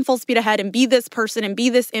run full speed ahead and be this person and be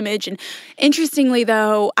this image? And interestingly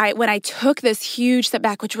though, when I took this huge step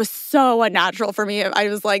back, which was so unnatural for me, I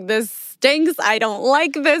was like, this stinks. I don't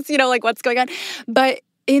like this, like what's going on? But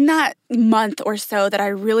in that month or so that I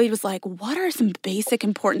really was like, what are some basic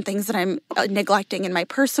important things that I'm neglecting in my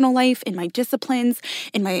personal life, in my disciplines,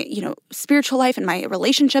 in my, spiritual life, in my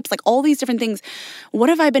relationships, like all these different things. What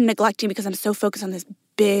have I been neglecting because I'm so focused on this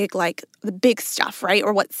big, like the big stuff, right?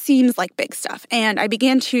 Or what seems like big stuff. And I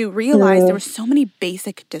began to realize there were so many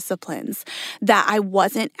basic disciplines that I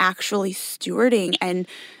wasn't actually stewarding and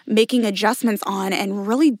making adjustments on and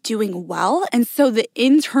really doing well. And so the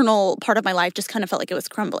internal part of my life just kind of felt like it was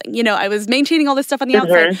crumbling. You know, I was maintaining all this stuff on the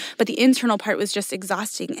outside, but the internal part was just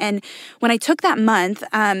exhausting. And when I took that month,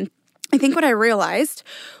 I think what I realized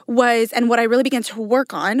was, and what I really began to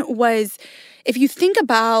work on was, if you think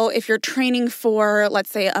about if you're training for,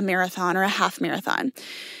 let's say, a marathon or a half marathon,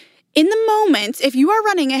 in the moment, if you are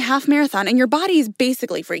running a half marathon and your body is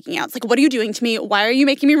basically freaking out, it's like, what are you doing to me? Why are you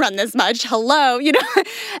making me run this much? Hello, you know,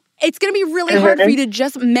 it's going to be really hard for you to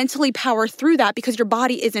just mentally power through that because your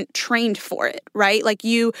body isn't trained for it, right? Like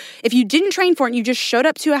if you didn't train for it and you just showed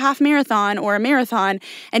up to a half marathon or a marathon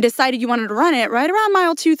and decided you wanted to run it right around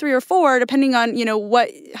mile 2, 3, or 4, depending on, you know,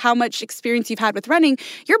 how much experience you've had with running,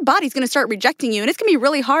 your body's going to start rejecting you. And it's going to be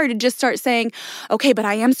really hard to just start saying, okay, but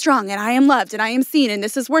I am strong and I am loved and I am seen and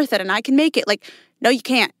this is worth it and I can make it. Like, no, you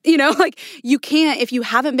can't. You know, like you can't if you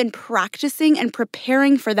haven't been practicing and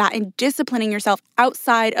preparing for that and disciplining yourself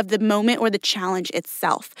outside of the moment or the challenge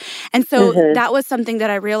itself. And so that was something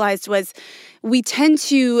that I realized was we tend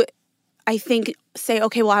to, I think, say,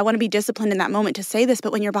 okay, well, I want to be disciplined in that moment to say this,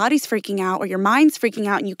 but when your body's freaking out or your mind's freaking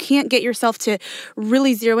out and you can't get yourself to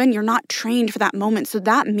really zero in, you're not trained for that moment. So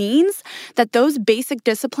that means that those basic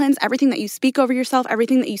disciplines, everything that you speak over yourself,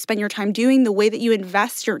 everything that you spend your time doing, the way that you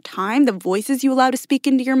invest your time, the voices you allow to speak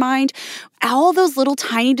into your mind, all those little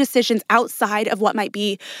tiny decisions outside of what might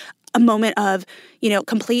be a moment of, you know,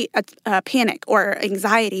 complete panic or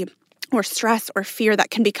anxiety or stress or fear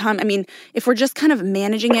that can become, I mean, if we're just kind of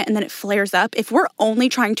managing it and then it flares up, if we're only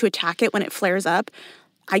trying to attack it when it flares up,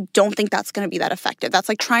 I don't think that's going to be that effective. That's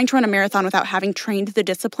like trying to run a marathon without having trained the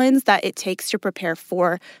disciplines that it takes to prepare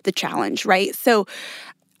for the challenge, right? So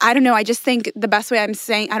I don't know. I just think the best way I'm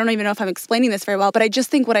saying, I don't even know if I'm explaining this very well, but I just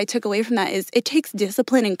think what I took away from that is it takes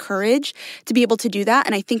discipline and courage to be able to do that.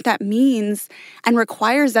 And I think that means and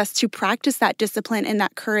requires us to practice that discipline and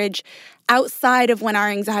that courage outside of when our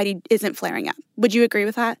anxiety isn't flaring up. Would you agree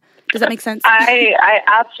with that? Does that make sense? I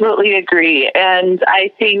absolutely agree. And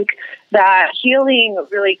I think that healing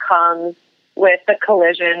really comes with the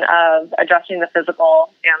collision of addressing the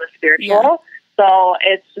physical and the spiritual. Yeah. So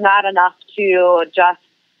it's not enough to just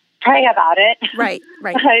pray about it. Right.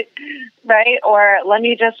 Right. Or let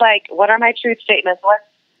me just what are my truth statements?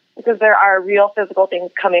 Because there are real physical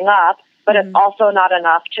things coming up, but it's also not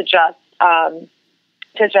enough to just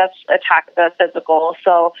attack the physical.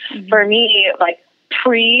 So for me,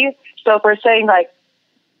 so if we're saying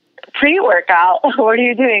pre-workout, what are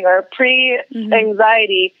you doing? Or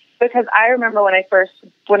pre-anxiety, because I remember when I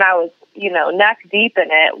was, neck deep in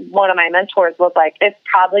it, one of my mentors was like, it's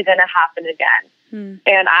probably going to happen again.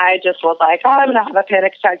 And I just was like, I'm going to have a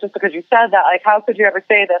panic attack just because you said that. Like, how could you ever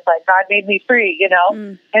say this? Like, God made me free,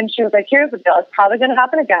 And she was like, here's the deal. It's probably going to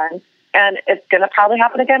happen again. And it's going to probably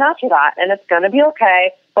happen again after that. And it's going to be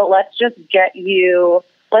okay. But let's get you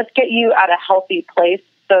at a healthy place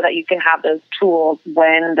so that you can have those tools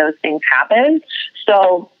when those things happen.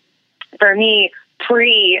 So for me,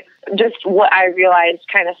 just what I realized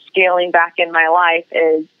kind of scaling back in my life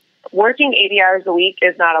is working 80 hours a week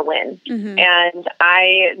is not a win. And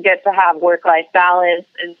I get to have work-life balance.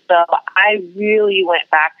 And so I really went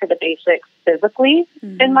back to the basics physically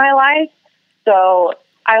in my life. So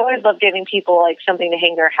I always love giving people something to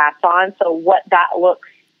hang their hats on. So what that looks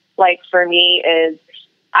like for me is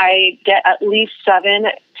I get at least 7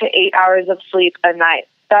 to 8 hours of sleep a night.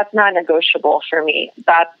 That's not negotiable for me.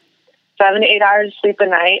 That's 7 to 8 hours of sleep a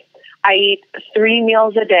night. I eat 3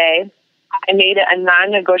 meals a day. I made it a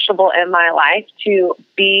non-negotiable in my life to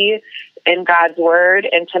be in God's Word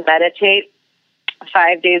and to meditate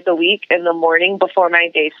 5 days a week in the morning before my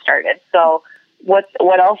day started. So what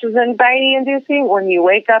else is anxiety-inducing? When you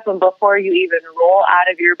wake up and before you even roll out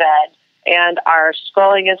of your bed and are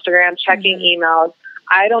scrolling Instagram, checking emails,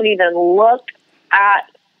 I don't even look at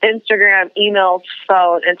Instagram, emails,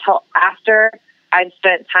 phone until after I've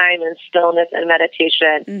spent time in stillness and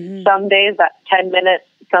meditation. Some days that's 10 minutes.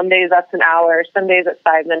 Some days that's an hour. Some days it's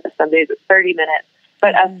 5 minutes. Some days it's 30 minutes.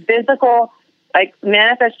 But a physical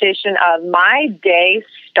manifestation of my day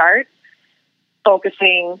starts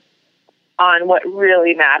focusing on what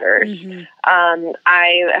really matters.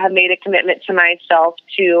 I have made a commitment to myself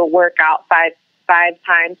to work out five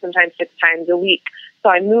times, sometimes 6 times a week. So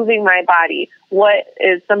I'm moving my body. What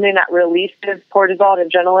is something that releases cortisol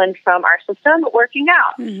and adrenaline from our system? Working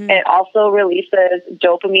out. It also releases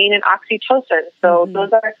dopamine and oxytocin. So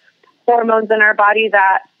those are hormones in our body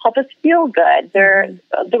that help us feel good. They're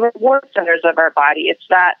the reward centers of our body. It's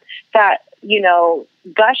that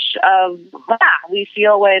gush of we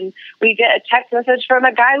feel when we get a text message from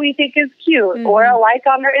a guy we think is cute or a like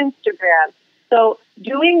on our Instagram. So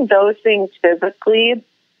doing those things physically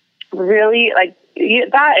really,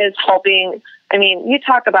 that is helping. I mean, you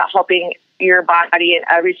talk about helping your body in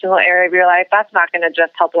every single area of your life. That's not going to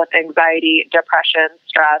just help with anxiety, depression,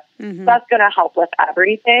 stress. That's going to help with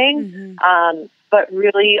everything. But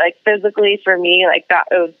really, physically for me, that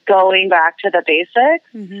was going back to the basics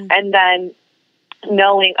and then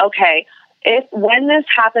knowing, okay, when this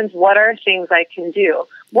happens, what are things I can do?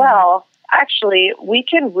 Well, actually, we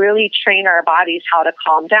can really train our bodies how to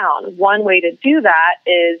calm down. One way to do that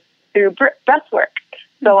is through breath work.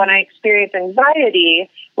 So when I experience anxiety,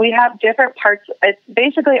 we have different parts. It's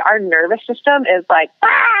basically our nervous system is like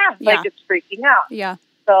it's freaking out. Yeah.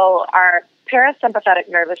 So our parasympathetic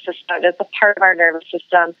nervous system is a part of our nervous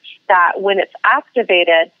system that when it's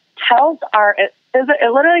activated,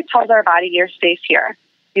 it literally tells our body, you're safe here.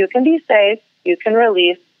 You can be safe. You can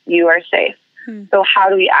release. You are safe. So how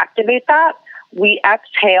do we activate that? We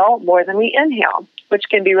exhale more than we inhale, which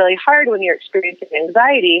can be really hard when you're experiencing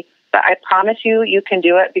anxiety. But I promise you, you can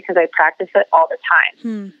do it because I practice it all the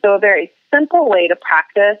time. So a very simple way to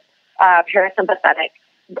practice parasympathetic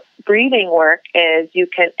breathing work is you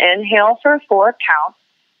can inhale for 4 counts,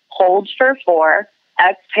 hold for 4,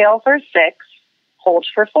 exhale for 6, hold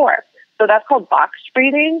for 4. So that's called box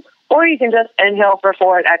breathing, or you can just inhale for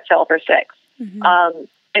 4 and exhale for 6.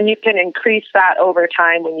 And you can increase that over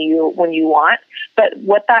time when you want. But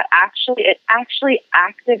what that actually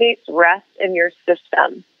activates rest in your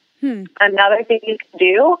system. Another thing you can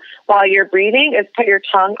do while you're breathing is put your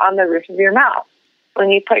tongue on the roof of your mouth.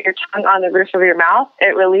 When you put your tongue on the roof of your mouth,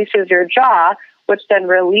 it releases your jaw, which then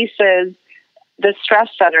releases the stress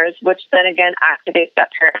centers, which then again activates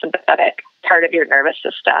that parasympathetic part of your nervous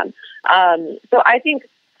system. So I think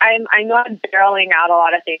I know I'm barreling out a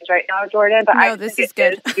lot of things right now, Jordan, but I think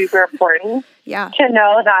it is super important to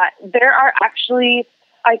know that there are actually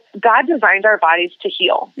God designed our bodies to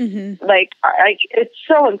heal. It's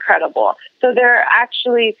so incredible. So there are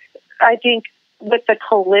actually, I think, with the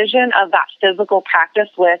collision of that physical practice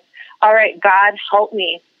with, all right, God, help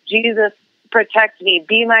me. Jesus, protect me.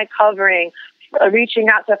 Be my covering. Reaching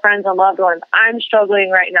out to friends and loved ones. I'm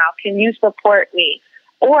struggling right now. Can you support me?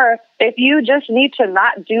 Or if you just need to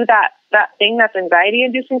not do that thing that's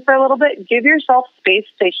anxiety-inducing for a little bit, give yourself space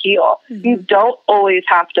to heal. You don't always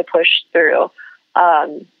have to push through.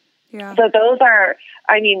 So those are,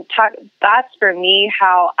 that's for me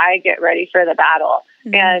how I get ready for the battle.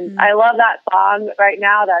 And I love that song right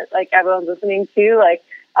now that everyone's listening to. I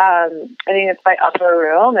think it's by Upper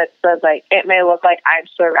Room. It says it may look like I'm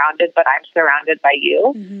surrounded, but I'm surrounded by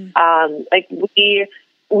you.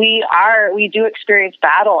 We do experience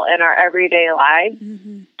battle in our everyday lives,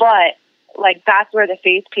 but that's where the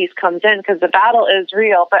faith piece comes in, because the battle is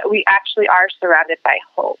real, but we actually are surrounded by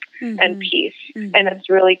hope and peace. And it's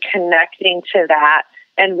really connecting to that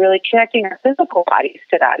and really connecting our physical bodies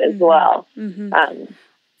to that as well.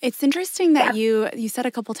 It's interesting that you said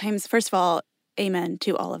a couple times, first of all, amen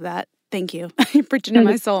to all of that. Thank you. You're preaching to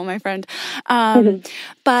my soul, my friend.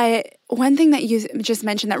 But one thing that you just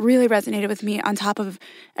mentioned that really resonated with me on top of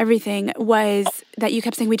everything was that you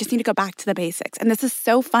kept saying we just need to go back to the basics. And this is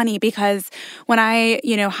so funny because when I,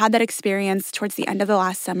 had that experience towards the end of the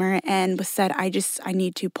last summer and was said, I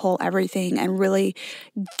need to pull everything and really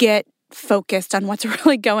get focused on what's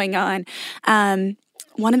really going on.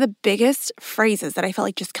 One of the biggest phrases that I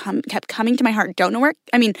felt just kept coming to my heart, don't know where,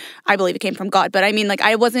 I believe it came from God, but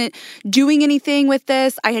I wasn't doing anything with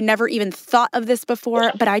this. I had never even thought of this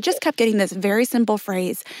before, but I just kept getting this very simple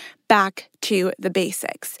phrase, back to the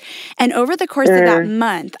basics. And over the course of that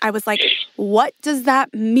month, I was like, what does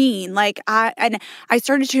that mean? I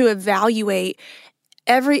started to evaluate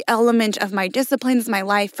every element of my disciplines, my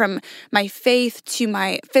life, from my faith to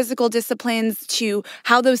my physical disciplines, to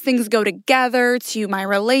how those things go together, to my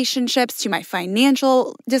relationships, to my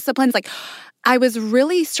financial disciplines. I was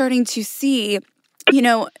really starting to see,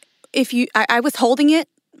 I was holding it,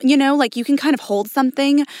 you can kind of hold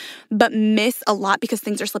something, but miss a lot because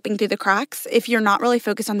things are slipping through the cracks if you're not really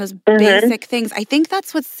focused on those basic things. I think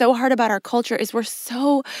that's what's so hard about our culture is we're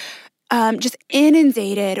so just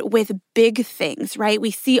inundated with big things, right?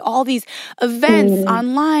 We see all these events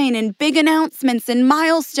online and big announcements and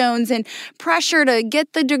milestones and pressure to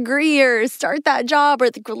get the degree or start that job or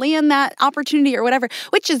land that opportunity or whatever,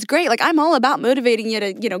 which is great. I'm all about motivating you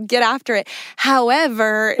to, get after it.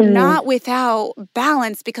 However, not without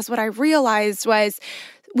balance, because what I realized was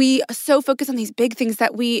we so focus on these big things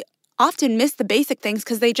that we often miss the basic things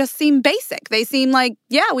because they just seem basic. They seem like,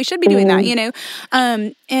 yeah, we should be doing that, you know?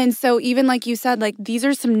 And so even like you said, like these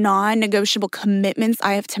are some non-negotiable commitments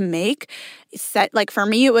I have to make. Like for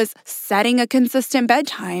me, it was setting a consistent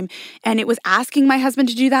bedtime, and it was asking my husband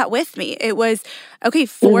to do that with me. It was, okay,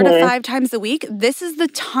 4 to 5 times a week, this is the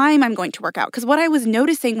time I'm going to work out. Because what I was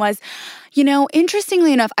noticing was, you know,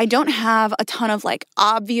 interestingly enough, I don't have a ton of like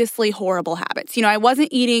obviously horrible habits. You know, I wasn't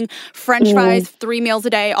eating French fries 3 meals a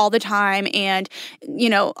day all the time and, you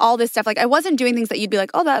know, all this stuff. Like I wasn't doing things that you'd be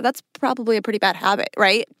like, oh, that's probably a pretty bad habit,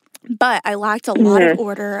 right? But I lacked a lot of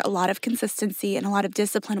order, a lot of consistency, and a lot of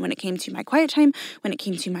discipline when it came to my quiet time, when it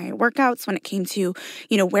came to my workouts, when it came to,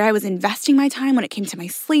 you know, where I was investing my time, when it came to my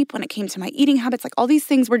sleep, when it came to my eating habits. Like all these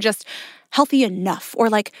things were just healthy enough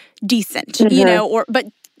or like decent, you know, but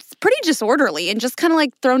pretty disorderly and just kind of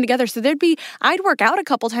like thrown together. So I'd work out a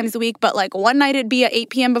couple times a week, but like one night it'd be at 8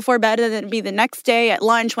 p.m. before bed, and then it'd be the next day at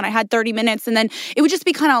lunch when I had 30 minutes. And then it would just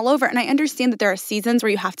be kind of all over. And I understand that there are seasons where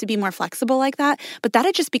you have to be more flexible like that, but that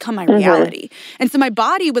had just become my reality. And so my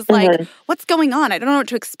body was like, what's going on? I don't know what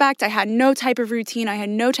to expect. I had no type of routine. I had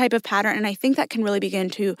no type of pattern. And I think that can really begin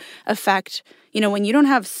to affect, you know, when you don't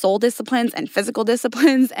have soul disciplines and physical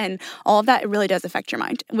disciplines and all of that, it really does affect your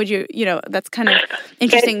mind. Would you know, that's kind of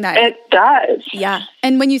interesting it does. Yeah.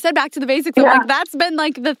 And when you said back to the basics, I'm like, that's been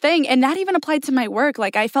like the thing. And that even applied to my work.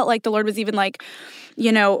 Like I felt like the Lord was even like,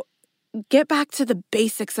 you know, get back to the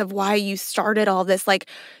basics of why you started all this. Like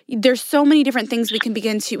there's so many different things we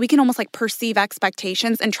can almost like perceive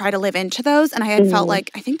expectations and try to live into those. And I had felt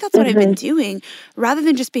like, I think that's what I've been doing rather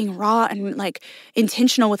than just being raw and like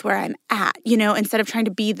intentional with where I'm at, you know, instead of trying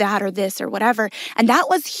to be that or this or whatever. And that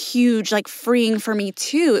was huge, like freeing for me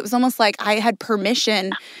too. It was almost like I had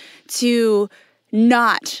permission to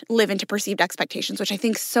not live into perceived expectations, which I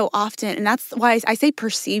think so often, and that's why I say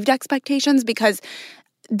perceived expectations, because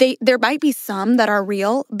there might be some that are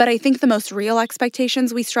real, but I think the most real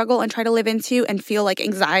expectations we struggle and try to live into and feel like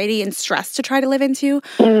anxiety and stress to try to live into,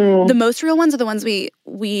 the most real ones are the ones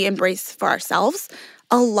we embrace for ourselves.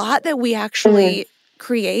 A lot that we actually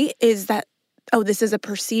create is that, oh, this is a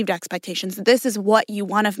perceived expectations. This is what you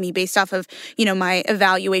want of me based off of, you know, my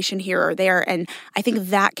evaluation here or there. And I think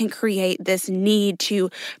that can create this need to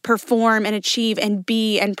perform and achieve and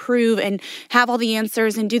be and prove and have all the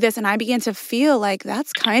answers and do this. And I began to feel like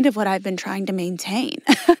that's kind of what I've been trying to maintain.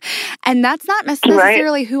 And that's not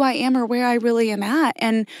necessarily who I am or where I really am at.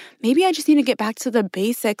 And maybe I just need to get back to the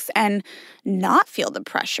basics and not feel the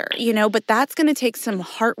pressure, you know, but that's going to take some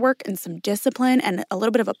heart work and some discipline and a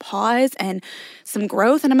little bit of a pause and some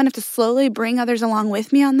growth. And I'm going to have to slowly bring others along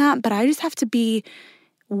with me on that. But I just have to be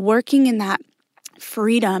working in that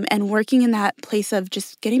freedom and working in that place of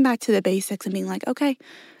just getting back to the basics and being like, okay,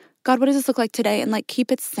 God, what does this look like today? And like,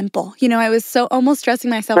 keep it simple. You know, I was so almost stressing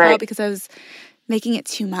myself out because I was making it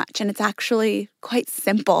too much, and it's actually quite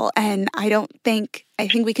simple. And I think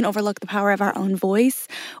we can overlook the power of our own voice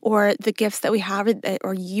or the gifts that we have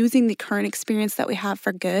or using the current experience that we have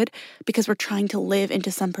for good because we're trying to live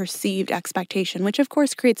into some perceived expectation, which of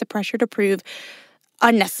course creates a pressure to prove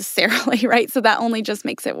unnecessarily, right? So that only just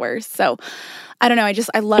makes it worse. So I don't know. I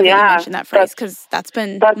love that you mentioned that phrase because that's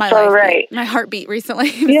been my life, my heartbeat recently.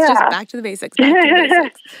 It's just back to the basics, back to the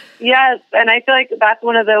basics. Yes. And I feel like that's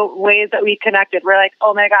one of the ways that we connected. We're like,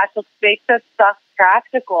 oh my gosh, let's make this stuff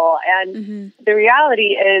practical. And the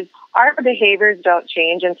reality is our behaviors don't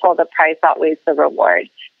change until the price outweighs the reward.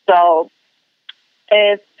 So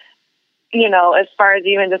if, you know, as far as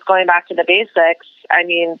even just going back to the basics, I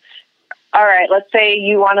mean, all right, let's say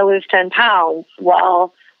you want to lose 10 pounds.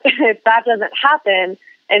 Well, if that doesn't happen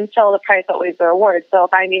until the price outweighs the reward. So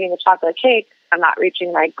if I'm eating a chocolate cake, I'm not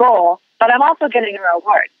reaching my goal, but I'm also getting a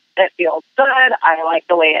reward. It feels good. I like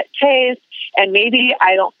the way it tastes. And maybe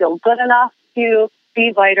I don't feel good enough to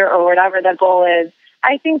be lighter or whatever the goal is.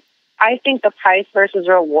 I think the price versus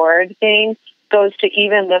reward thing goes to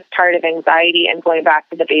even this part of anxiety and going back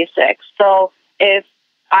to the basics. So if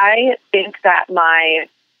I think that my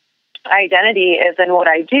identity is in what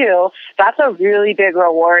I do, that's a really big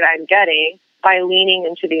reward I'm getting by leaning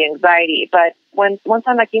into the anxiety. But once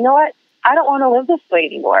I'm like, you know what? I don't want to live this way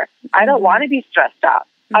anymore. I don't want to be stressed out.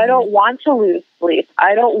 I don't want to lose sleep.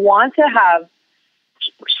 I don't want to have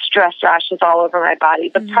stress rashes all over my body.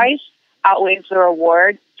 The price outweighs the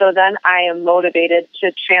reward. So then I am motivated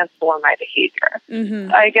to transform my behavior.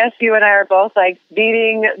 I guess you and I are both like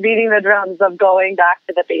beating the drums of going back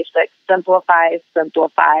to the basics. Simplify.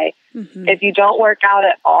 If you don't work out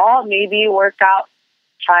at all, maybe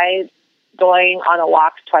try going on a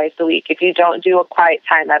walk twice a week. If you don't do a quiet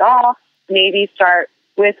time at all, maybe start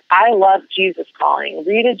I love Jesus Calling.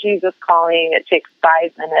 Read a Jesus Calling. It takes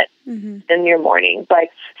 5 minutes in your morning.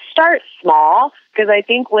 Like, start small, because I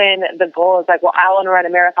think when the goal is like, well, I want to run a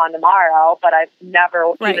marathon tomorrow, but I've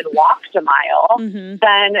never even walked a mile,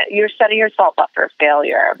 then you're setting yourself up for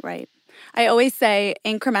failure. Right. I always say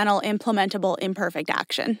incremental, implementable, imperfect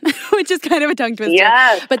action, which is kind of a tongue twister.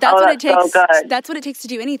 Yes. But that's what it takes. So good. That's what it takes to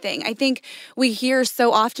do anything. I think we hear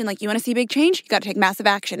so often, like, you want to see big change, you got to take massive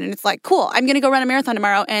action. And it's like, cool, I'm going to go run a marathon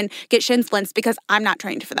tomorrow and get shin splints because I'm not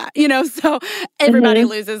trained for that, So everybody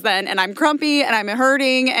loses then, and I'm grumpy and I'm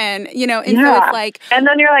hurting, and, so it's like. And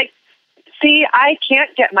then you're like, see, I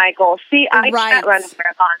can't get my goal. See, I can't run a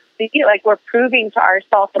marathon. See, like, we're proving to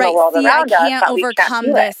ourselves and the world around us that we can't overcome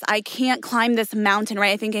do this. it. I can't climb this mountain,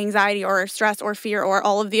 right? I think anxiety or stress or fear or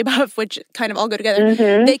all of the above, which kind of all go together,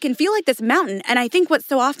 they can feel like this mountain. And I think what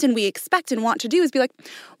so often we expect and want to do is be like,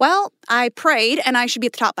 well, I prayed and I should be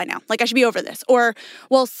at the top by now. Like, I should be over this. Or,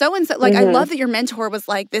 well, so-and-so, like, I love that your mentor was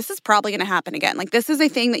like, this is probably going to happen again. Like, this is a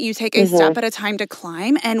thing that you take a step at a time to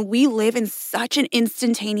climb. And we live in such an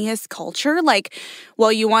instantaneous culture. Like,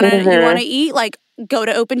 well, you want to eat, like, go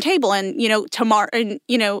to Open Table, and, tomorrow, and,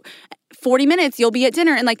 40 minutes, you'll be at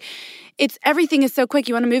dinner. And, like, everything is so quick.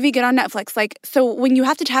 You want a movie, get on Netflix. Like, so when you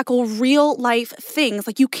have to tackle real life things,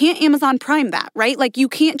 like, you can't Amazon Prime that, right? Like, you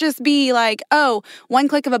can't just be like, oh, one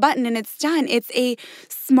click of a button and it's done. It's a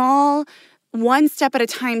small, one step at a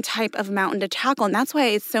time type of mountain to tackle. And that's why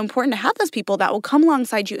it's so important to have those people that will come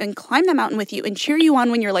alongside you and climb the mountain with you and cheer you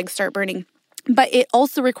on when your legs start burning. But it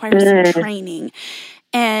also requires some training.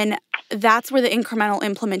 And that's where the incremental,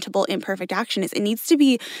 implementable, imperfect action is. It needs to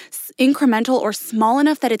be incremental or small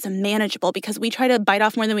enough that it's manageable, because we try to bite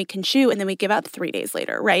off more than we can chew and then we give up 3 days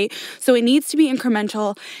later, right? So it needs to be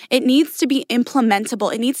incremental. It needs to be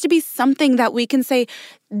implementable. It needs to be something that we can say,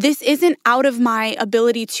 this isn't out of my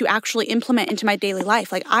ability to actually implement into my daily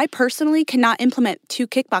life. Like, I personally cannot implement 2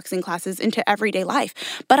 kickboxing classes into everyday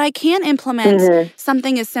life, but I can implement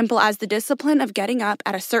something as simple as the discipline of getting up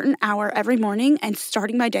at a certain hour every morning and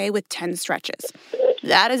starting my day with 10 stretches.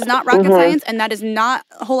 That is not rocket science, and that is not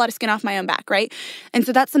a whole lot of skin off my own back, right? And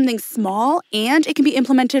so that's something small, and it can be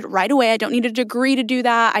implemented right away. I don't need a degree to do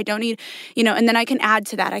that. I don't need, and then I can add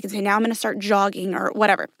to that. I can say, now I'm going to start jogging or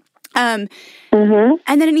whatever. And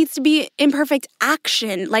then it needs to be imperfect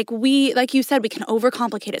action. Like you said, we can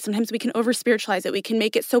overcomplicate it. Sometimes we can over spiritualize it. We can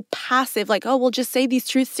make it so passive, like, oh, we'll just say these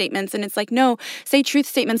truth statements. And it's like, no, say truth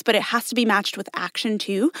statements, but it has to be matched with action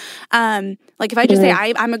too. Like, if I just say,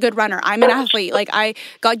 I'm a good runner, I'm an athlete, like,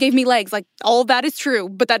 God gave me legs, like, all of that is true,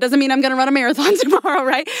 but that doesn't mean I'm going to run a marathon tomorrow,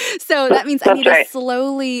 right? So that means I need to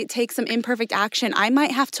slowly take some imperfect action. I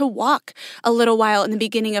might have to walk a little while in the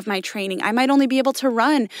beginning of my training. I might only be able to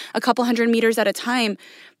run a couple 100 meters at a time.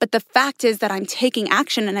 But the fact is that I'm taking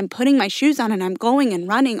action and I'm putting my shoes on and I'm going and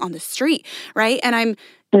running on the street, right? And I'm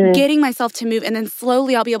getting myself to move, and then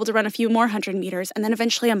slowly I'll be able to run a few more 100 meters, and then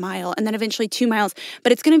eventually a mile, and then eventually 2 miles.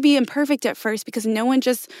 But it's going to be imperfect at first, because no one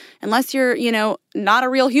just, unless you're, not a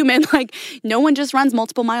real human, like, no one just runs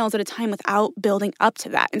multiple miles at a time without building up to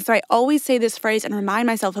that. And so I always say this phrase and remind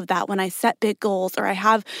myself of that when I set big goals, or I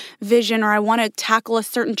have vision, or I want to tackle a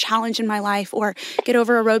certain challenge in my life, or get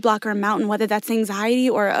over a roadblock or a mountain, whether that's anxiety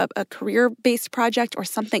or a career-based project or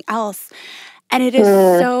something else. And it is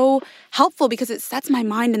so helpful because it sets my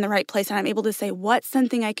mind in the right place, and I'm able to say, what's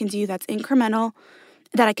something I can do that's incremental,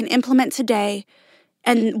 that I can implement today,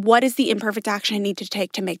 and what is the imperfect action I need to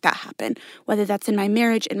take to make that happen, whether that's in my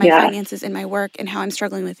marriage, in my finances, in my work, and how I'm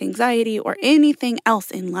struggling with anxiety or anything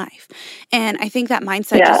else in life. And I think that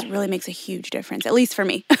mindset just really makes a huge difference, at least for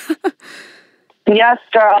me. Yes,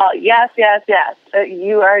 girl. Yes.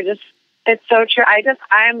 You are just, it's so true.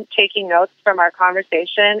 I'm taking notes from our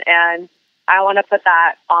conversation, and I want to put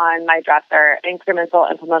that on my dresser: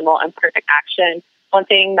 incremental, implementable, and perfect action. One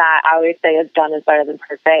thing that I always say is done is better than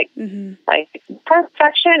perfect. Like,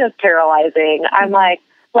 perfection is paralyzing. I'm like,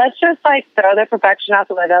 let's just throw the perfection out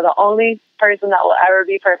the window. The only person that will ever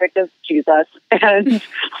be perfect is Jesus. And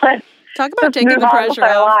let's talk about taking the pressure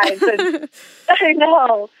off. I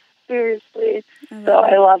know, seriously.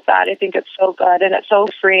 I love that. I think it's so good, and it's so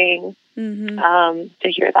freeing to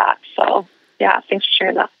hear that. So yeah, thanks for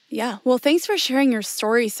sharing that. Yeah. Well, thanks for sharing your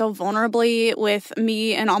story so vulnerably with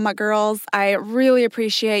me and all my girls. I really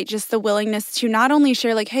appreciate just the willingness to not only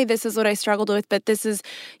share, like, hey, this is what I struggled with, but this is,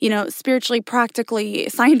 spiritually, practically,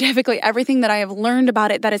 scientifically, everything that I have learned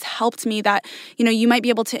about it that has helped me that, you might be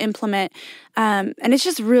able to implement. And it's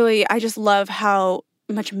just really, I just love how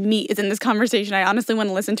much meat is in this conversation. I honestly want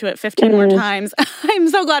to listen to it 15 more times. I'm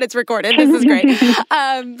so glad it's recorded. This is great.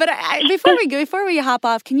 But before we hop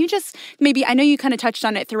off, can you just maybe, I know you kind of touched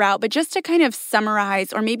on it throughout, but just to kind of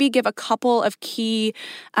summarize or maybe give a couple of key,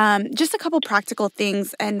 just a couple practical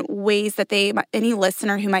things and ways that any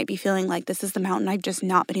listener who might be feeling like this is the mountain I've just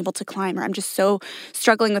not been able to climb, or I'm just so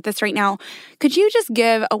struggling with this right now. Could you just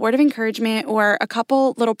give a word of encouragement or a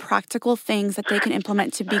couple little practical things that they can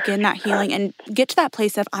implement to begin that healing and get to that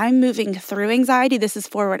place of I'm moving through anxiety. This is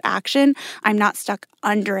forward action. I'm not stuck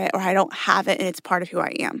under it, or I don't have it and it's part of who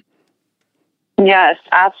I am. Yes,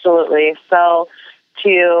 absolutely. So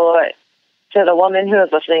to the woman who is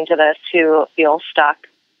listening to this who feels stuck,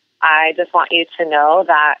 I just want you to know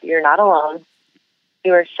that you're not alone.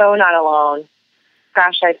 You are so not alone.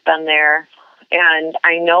 Gosh, I've been there. And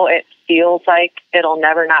I know it feels like it'll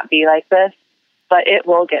never not be like this, but it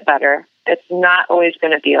will get better. It's not always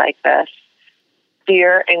going to be like this.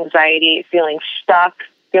 Fear, anxiety, feeling stuck,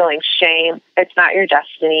 feeling shame. It's not your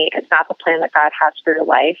destiny. It's not the plan that God has for your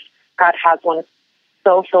life. God has one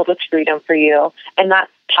so filled with freedom for you. And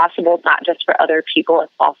that's possible not just for other people.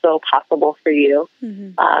 It's also possible for you.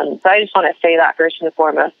 Mm-hmm. So I just want to say that first and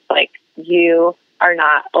foremost, like, you are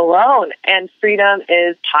not alone and freedom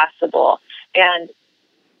is possible. And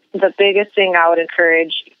the biggest thing I would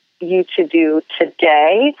encourage you to do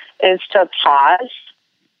today is to pause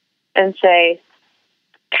and say,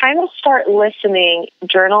 kind of start listening,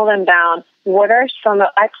 journal them down. What are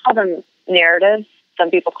I call them narratives.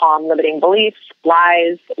 Some people call them limiting beliefs,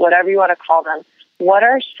 lies, whatever you want to call them. What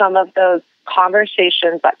are some of those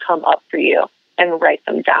conversations that come up for you? And write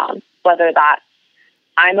them down. Whether that's,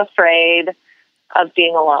 I'm afraid of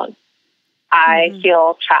being alone. I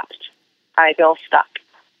feel trapped. I feel stuck.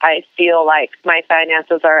 I feel like my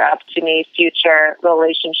finances are up to me, future,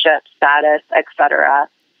 relationship status, etc.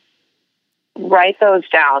 Write those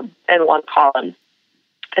down in one column.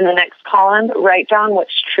 In the next column, write down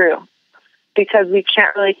what's true, because we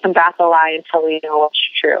can't really combat the lie until we know what's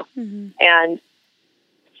true. Mm-hmm. And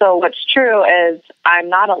so what's true is I'm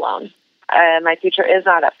not alone. My future is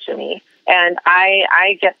not up to me. And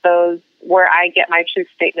I get those, where I get my truth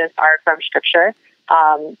statements are from Scripture.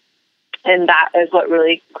 And that is what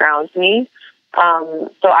really grounds me.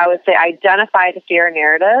 So I would say identify the fear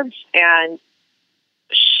narratives and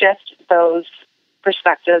shift those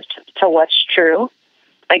perspectives to what's true.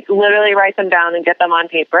 Like, literally write them down and get them on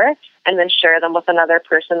paper, and then share them with another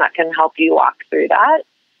person that can help you walk through that.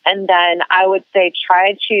 And then I would say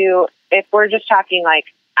try to, if we're just talking like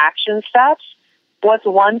action steps, what's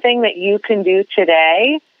one thing that you can do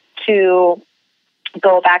today to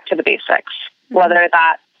go back to the basics? Mm-hmm. Whether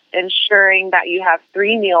that's ensuring that you have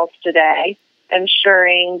 3 meals today,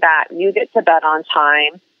 ensuring that you get to bed on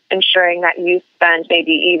time, ensuring that you spend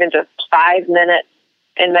maybe even just 5 minutes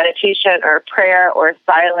in meditation or prayer or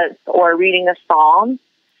silence or reading a psalm.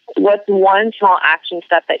 What's one small action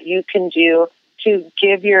step that you can do to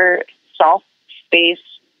give yourself space,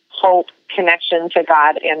 hope, connection to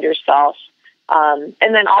God and yourself? And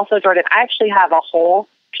then also, Jordan, I actually have a whole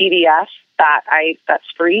PDF that's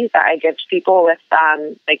free that I give to people with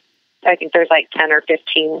I think there's like 10 or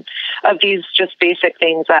 15 of these just basic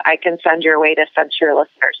things that I can send your way to send to your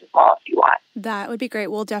listeners as well if you want. That would be great.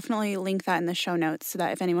 We'll definitely link that in the show notes so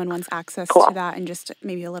that if anyone wants access to that and just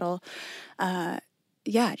maybe a little,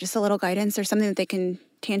 just a little guidance or something that they can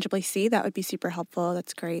tangibly see, that would be super helpful.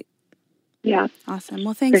 That's great. Yeah. Awesome.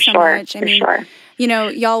 Well, thanks so much. I mean, you know,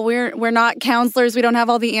 y'all, we're not counselors. We don't have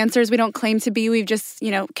all the answers. We don't claim to be. We've just,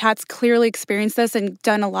 Kat's clearly experienced this and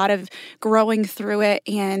done a lot of growing through it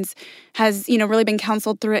and has, really been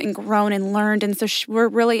counseled through it and grown and learned. And so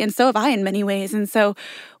and so have I in many ways. And so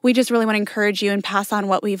we just really want to encourage you and pass on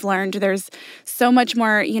what we've learned. There's so much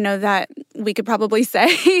more, that we could probably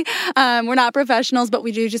say. We're not professionals, but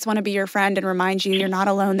we do just want to be your friend and remind you you're not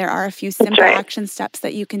alone. There are a few simple action steps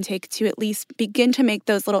that you can take to at least begin to make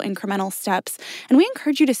those little incremental steps. And we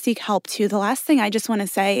encourage you to seek help too. The last thing I just want to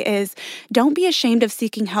say is don't be ashamed of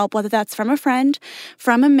seeking help, whether that's from a friend,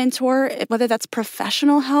 from a mentor, whether that's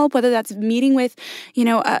professional help, whether that's meeting with,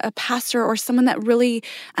 a pastor or someone that really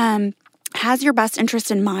has your best interest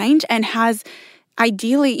in mind and has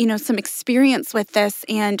ideally, some experience with this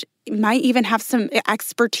and might even have some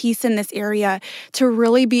expertise in this area to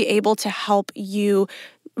really be able to help you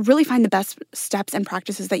really find the best steps and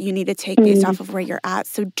practices that you need to take based off of where you're at.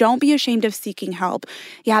 So don't be ashamed of seeking help.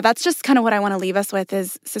 Yeah, that's just kind of what I want to leave us with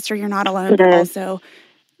is, sister, you're not alone, but also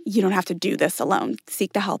you don't have to do this alone.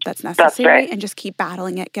 Seek the help that's necessary right. and just keep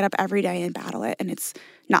battling it. Get up every day and battle it. And it's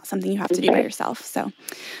not something you have to do by yourself. So,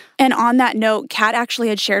 and on that note, Kat actually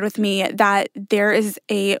had shared with me that there is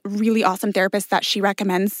a really awesome therapist that she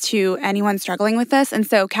recommends to anyone struggling with this. And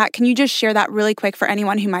so, Kat, can you just share that really quick for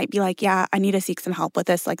anyone who might be like, yeah, I need to seek some help with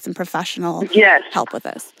this, like some professional help with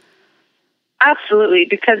this? Absolutely,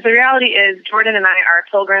 because the reality is Jordan and I are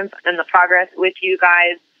pilgrims in the progress with you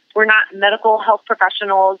guys. We're not medical health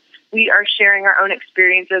professionals. We are sharing our own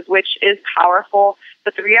experiences, which is powerful.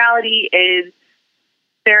 But the reality is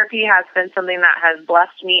therapy has been something that has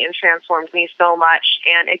blessed me and transformed me so much.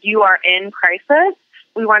 And if you are in crisis,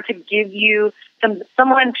 we want to give you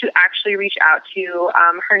someone to actually reach out to.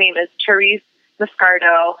 Her name is Therese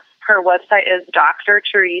Mascardo. Her website is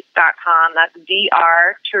drtherese.com. That's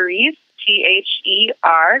Therese,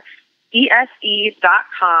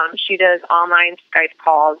 THERESE.com. She does online Skype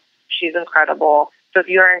calls. She's incredible. So if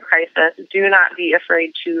you are in crisis, do not be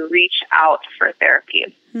afraid to reach out for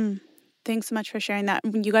therapy. Thanks so much for sharing that.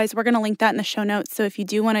 You guys, we're going to link that in the show notes. So if you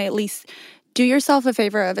do want to at least do yourself a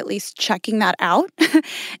favor of at least checking that out,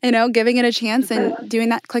 giving it a chance and doing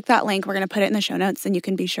that, click that link. We're going to put it in the show notes and you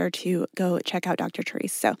can be sure to go check out Dr.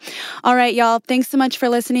 Therese. So, all right, y'all. Thanks so much for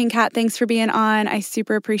listening. Kat, thanks for being on. I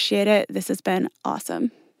super appreciate it. This has been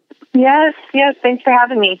awesome. Yes. Thanks for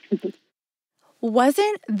having me.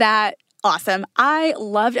 Wasn't that awesome? I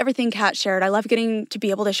loved everything Kat shared. I love getting to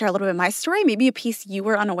be able to share a little bit of my story, maybe a piece you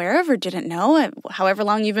were unaware of or didn't know. However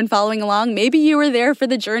long you've been following along, maybe you were there for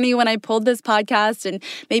the journey when I pulled this podcast and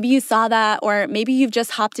maybe you saw that, or maybe you've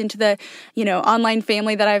just hopped into the, online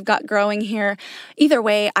family that I've got growing here. Either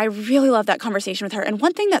way, I really love that conversation with her. And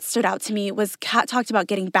one thing that stood out to me was Kat talked about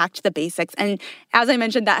getting back to the basics. And as I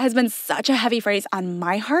mentioned, that has been such a heavy phrase on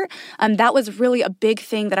my heart. That was really a big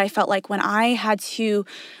thing that I felt like when I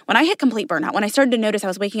hit complete burnout, when I started to notice I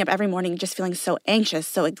was waking up every morning just feeling so anxious,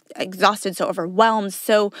 so exhausted, so overwhelmed,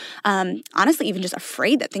 so honestly even just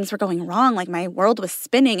afraid that things were going wrong, like my world was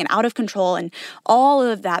spinning and out of control and all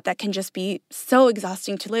of that can just be so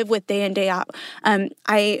exhausting to live with day in, day out.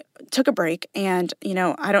 I took a break and,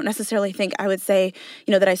 I don't necessarily think I would say,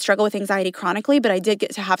 that I struggle with anxiety chronically, but I did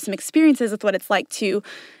get to have some experiences with what it's like to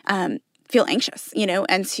feel anxious,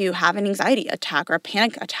 and to have an anxiety attack or a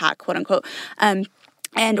panic attack, quote unquote.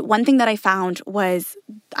 And one thing that I found was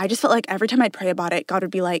I just felt like every time I'd pray about it, God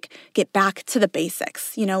would be like, get back to the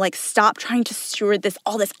basics, stop trying to steward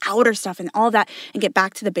all this outer stuff and all that and get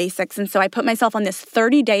back to the basics. And so I put myself on this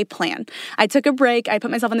 30-day plan. I took a break. I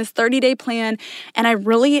put myself on this 30-day plan and I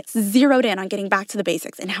really zeroed in on getting back to the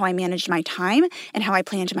basics and how I managed my time and how I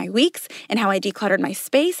planned my weeks and how I decluttered my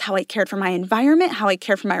space, how I cared for my environment, how I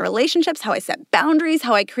cared for my relationships, how I set boundaries,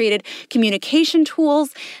 how I created communication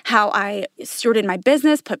tools, how I stewarded my business,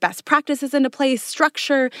 put best practices into place,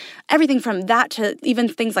 structure, everything from that to even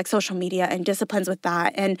things like social media and disciplines with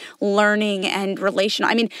that and learning and relational.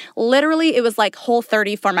 I mean, literally it was like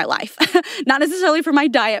Whole30 for my life. Not necessarily for my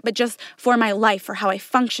diet, but just for my life, for how I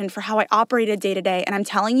functioned, for how I operated day to day. And I'm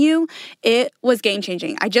telling you, it was game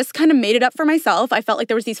changing. I just kind of made it up for myself. I felt like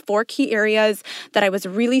there was these 4 key areas that I was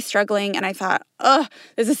really struggling and I thought,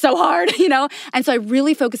 this is so hard, And so I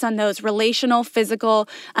really focused on those: relational, physical,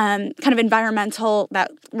 kind of environmental, that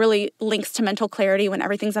really links to mental clarity. When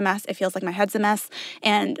everything's a mess, it feels like my head's a mess,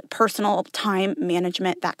 and personal time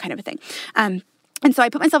management, that kind of a thing. And so I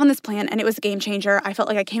put myself on this plan and it was a game changer. I felt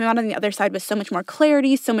like I came out on the other side with so much more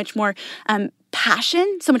clarity, so much more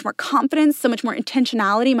passion, so much more confidence, so much more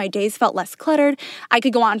intentionality. My days felt less cluttered. I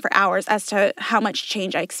could go on for hours as to how much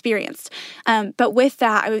change I experienced. But with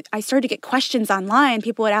that, I started to get questions online.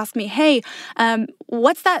 People would ask me, hey,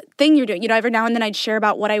 what's that thing you're doing? Every now and then I'd share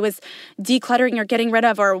about what I was decluttering or getting rid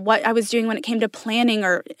of, or what I was doing when it came to planning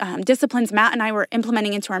or disciplines Matt and I were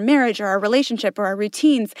implementing into our marriage or our relationship or our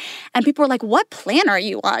routines. And people were like, what plan are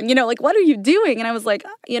you on? What are you doing? And I was like,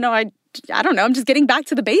 I don't know, I'm just getting back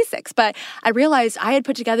to the basics. But I realized I had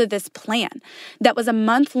put together this plan that was a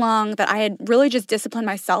month long that I had really just disciplined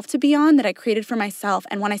myself to be on, that I created for myself.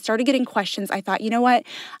 And when I started getting questions, I thought, you know what?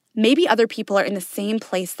 Maybe other people are in the same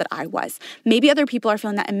place that I was. Maybe other people are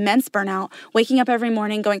feeling that immense burnout, waking up every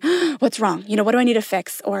morning going, what's wrong? What do I need to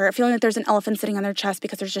fix? Or feeling like there's an elephant sitting on their chest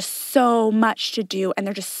because there's just so much to do and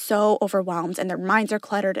they're just so overwhelmed and their minds are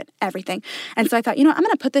cluttered and everything. And so I thought, I'm going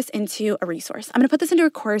to put this into a resource. I'm going to put this into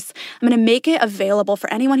a course. I'm going to make it available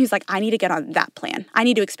for anyone who's like, I need to get on that plan. I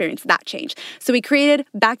need to experience that change. So we created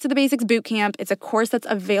Back to the Basics Bootcamp. It's a course that's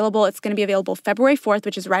available. It's going to be available February 4th,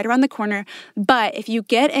 which is right around the corner. But if you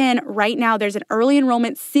get in right now. There's an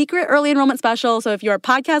secret early enrollment special. So if you're a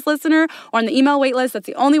podcast listener or on the email wait list, that's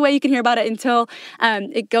the only way you can hear about it until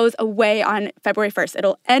it goes away on February 1st.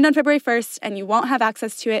 It'll end on February 1st and you won't have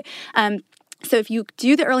access to it. So if you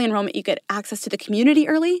do the early enrollment, you get access to the community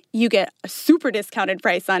early. You get a super discounted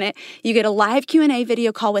price on it. You get a live Q&A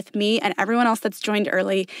video call with me and everyone else that's joined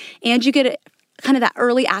early. And you get kind of that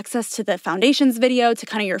early access to the foundations video, to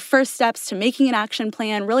kind of your first steps to making an action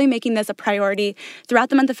plan, really making this a priority throughout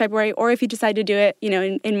the month of February, or if you decide to do it,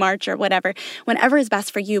 in March or whatever, whenever is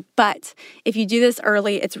best for you. But if you do this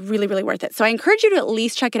early, it's really, really worth it. So I encourage you to at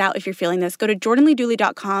least check it out if you're feeling this. Go to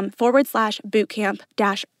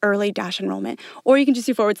jordanleedooley.com/bootcamp-early-enrollment, or you can just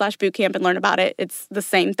do /bootcamp and learn about it. It's the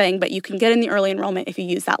same thing, but you can get in the early enrollment if you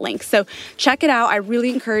use that link. So check it out. I really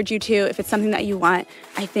encourage you to, if it's something that you want.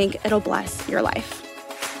 I think it'll bless your life.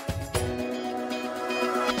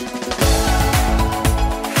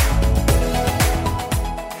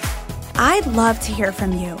 I'd love to hear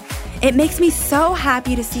from you. It makes me so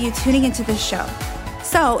happy to see you tuning into this show.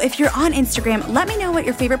 So if you're on Instagram, let me know what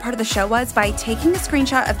your favorite part of the show was by taking a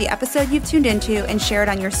screenshot of the episode you've tuned into and share it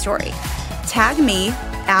on your story. Tag me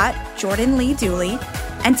at Jordan Lee Dooley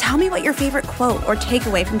and tell me what your favorite quote or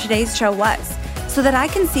takeaway from today's show was, so that I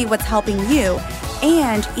can see what's helping you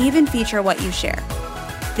and even feature what you share.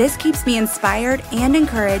 This keeps me inspired and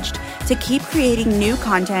encouraged to keep creating new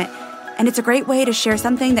content, and it's a great way to share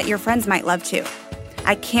something that your friends might love too.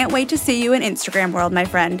 I can't wait to see you in Instagram world, my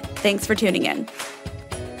friend. Thanks for tuning in.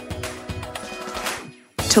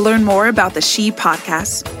 To learn more about the She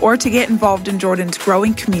Podcast or to get involved in Jordan's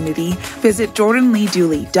growing community, visit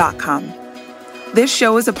jordanleedooley.com. This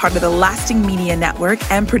show is a part of the Lasting Media Network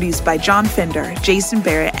and produced by John Finder, Jason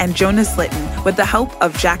Barrett, and Jonas Litton with the help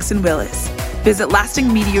of Jackson Willis. Visit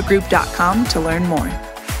lastingmediagroup.com to learn more.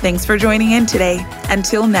 Thanks for joining in today.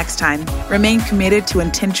 Until next time, remain committed to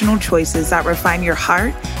intentional choices that refine your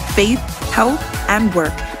heart, faith, health, and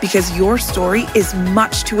work, because your story is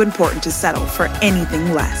much too important to settle for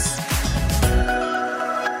anything less.